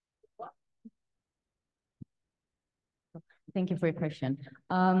 Thank you for your question.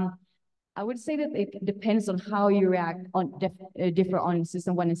 I would say that it depends on how you react on differ on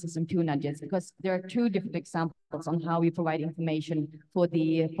system 1 and system 2 nudges, because there are two different examples on how we provide information for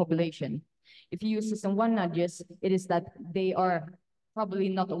the population. If you use system 1 nudges, it is that they are probably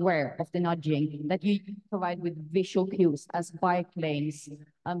not aware of the nudging that you provide with visual cues as bike lanes,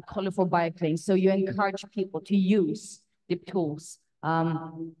 colorful bike lanes. So you encourage people to use the tools.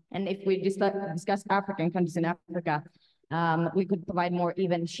 And if we discuss African countries in Africa, we could provide more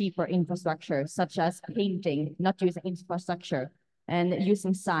even cheaper infrastructure, such as painting, not using infrastructure, and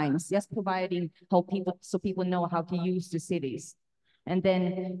using signs, just providing so people know how to use the cities. And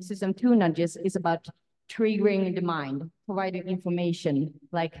then system 2 nudges is about triggering the mind, providing information,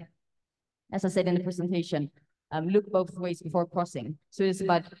 like, as I said in the presentation, look both ways before crossing. So it's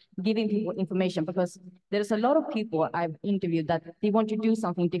about giving people information, because there's a lot of people I've interviewed that they want to do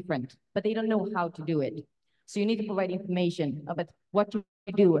something different, but they don't know how to do it. So you need to provide information about what to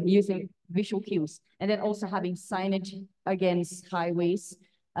do using visual cues, and then also having signage against highways,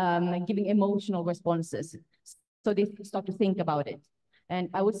 giving emotional responses, so they start to think about it. And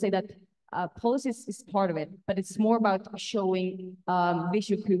I would say that policies is part of it, but it's more about showing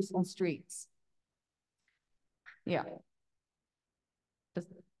visual cues on streets. Yeah.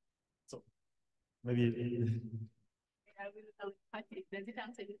 So maybe. Does it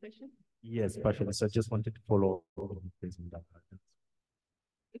answer the question? Yes, partially. So I just wanted to follow up on that.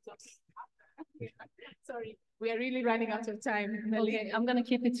 Sorry, we are really running out of time. Okay, I'm going to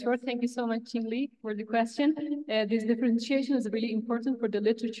keep it short. Thank you so much, Ching Li, for the question. This differentiation is really important for the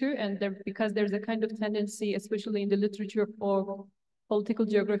literature, and because there's a kind of tendency, especially in the literature of political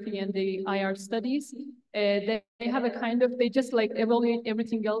geography and the IR studies, they have a kind of, they just like evaluate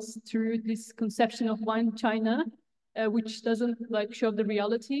everything else through this conception of one China, which doesn't like show the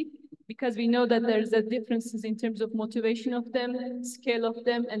reality, because we know that there's a differences in terms of motivation of them, scale of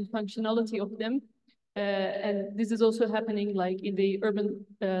them, and functionality of them. And this is also happening like in the urban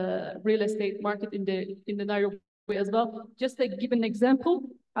real estate market in the Niarobi as well. Just to give an example,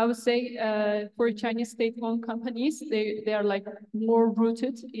 I would say for Chinese state-owned companies, they are like more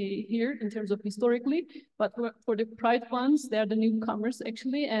rooted here in terms of historically, but for the private ones, they are the newcomers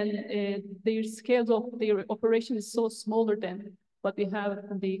actually, and their scale of their operation is so smaller than what we have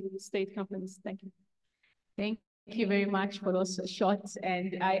in the state companies. Thank you. Thank you very much for those shots.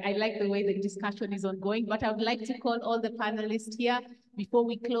 And I like the way the discussion is ongoing, but I would like to call all the panelists here before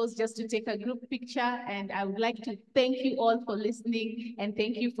we close just to take a group picture. And I would like to thank you all for listening and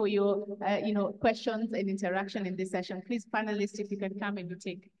thank you for your questions and interaction in this session. Please, panelists, if you can come and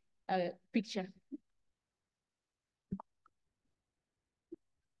take a picture.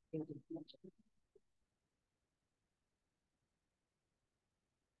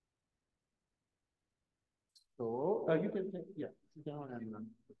 So you can take, yeah, sit down and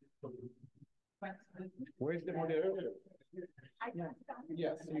where's the moderator?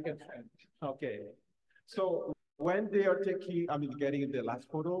 Yes, you can stand. Okay. So when they are taking, getting the last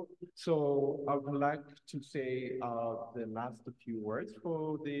photo, so I would like to say the last few words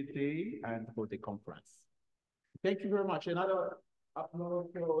for the day and for the conference. Thank you very much. Another applause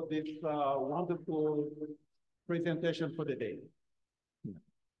for this wonderful presentation for the day.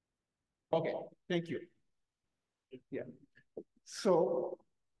 Okay, thank you. Yeah. So,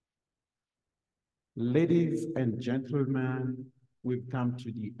 ladies and gentlemen, we've come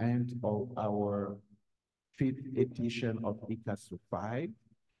to the end of our 5th edition of ICCCASU 5.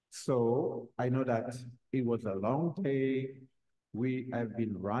 So I know that it was a long day. We have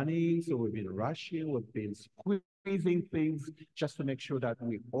been running, so we've been rushing, we've been squeezing things just to make sure that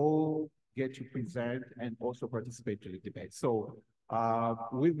we all get to present and also participate in the debate. So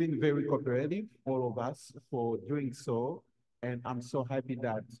we've been very cooperative, all of us, for doing so. And I'm so happy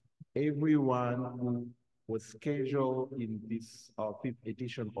that everyone who was scheduled in this 5th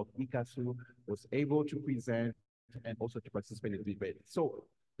edition of ICCCASU was able to present and also to participate in the debate. So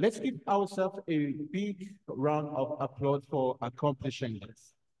let's give ourselves a big round of applause for accomplishing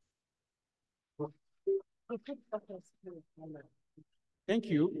this. Thank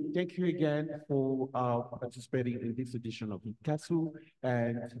you. Thank you again for participating in this edition of ICCCASU.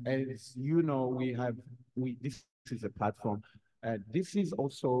 And as you know, this is a platform. And this is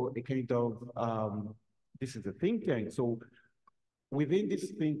also a kind of, this is a think tank. So within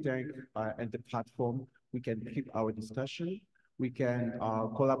this think tank and the platform, we can keep our discussion, we can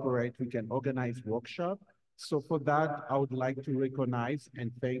collaborate, we can organize workshops. So for that, I would like to recognize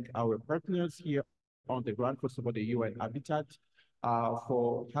and thank our partners here on the ground, first of all, the UN Habitat,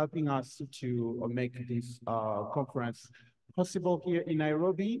 for helping us to make this conference possible here in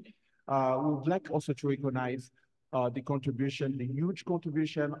Nairobi. We would like also to recognize the contribution, the huge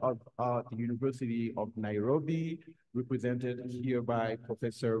contribution of the University of Nairobi, represented here by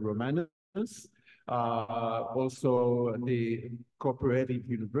Professor Romanus. Also the Cooperative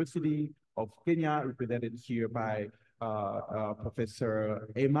University of Kenya, represented here by Professor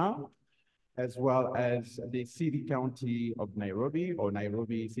Emma, as well as the City County of Nairobi, or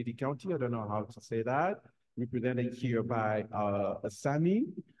Nairobi City County, I don't know how to say that, represented here by Sami.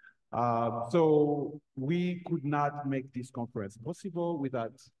 So we could not make this conference possible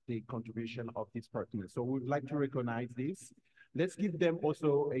without the contribution of these partners. So we would like to recognize this. Let's give them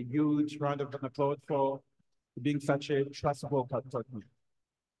also a huge round of applause for being such a trustable partner.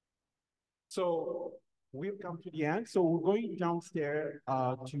 So we've come to the end. So we're going downstairs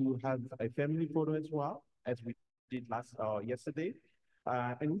to have a family photo as well, as we did yesterday.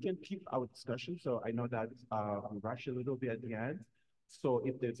 And we can keep our discussion. So I know that we rushed a little bit at the end. So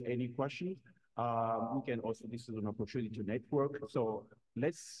if there's any questions, we can also, this is an opportunity to network. So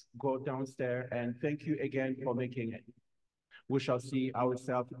let's go downstairs and thank you again for making it. We shall see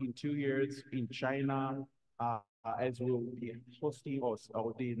ourselves in 2 years in China, as we'll be hosting or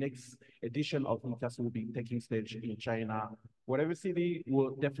the next edition of ICCCASU will be taking stage in China. Whatever city,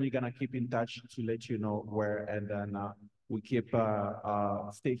 we're definitely gonna keep in touch to let you know where, and then we keep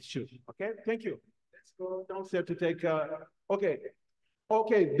stay tuned. Okay, thank you. Let's go downstairs to take.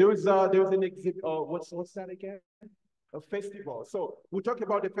 Okay, there was an exhibit. What's that again? A festival. So we'll talk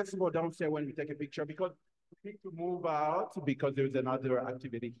about the festival downstairs when we take a picture, because need to move out because there's another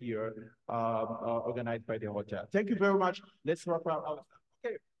activity here organized by the hotel. Thank you very much. Let's wrap up our stuff.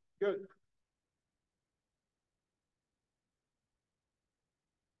 Okay, good.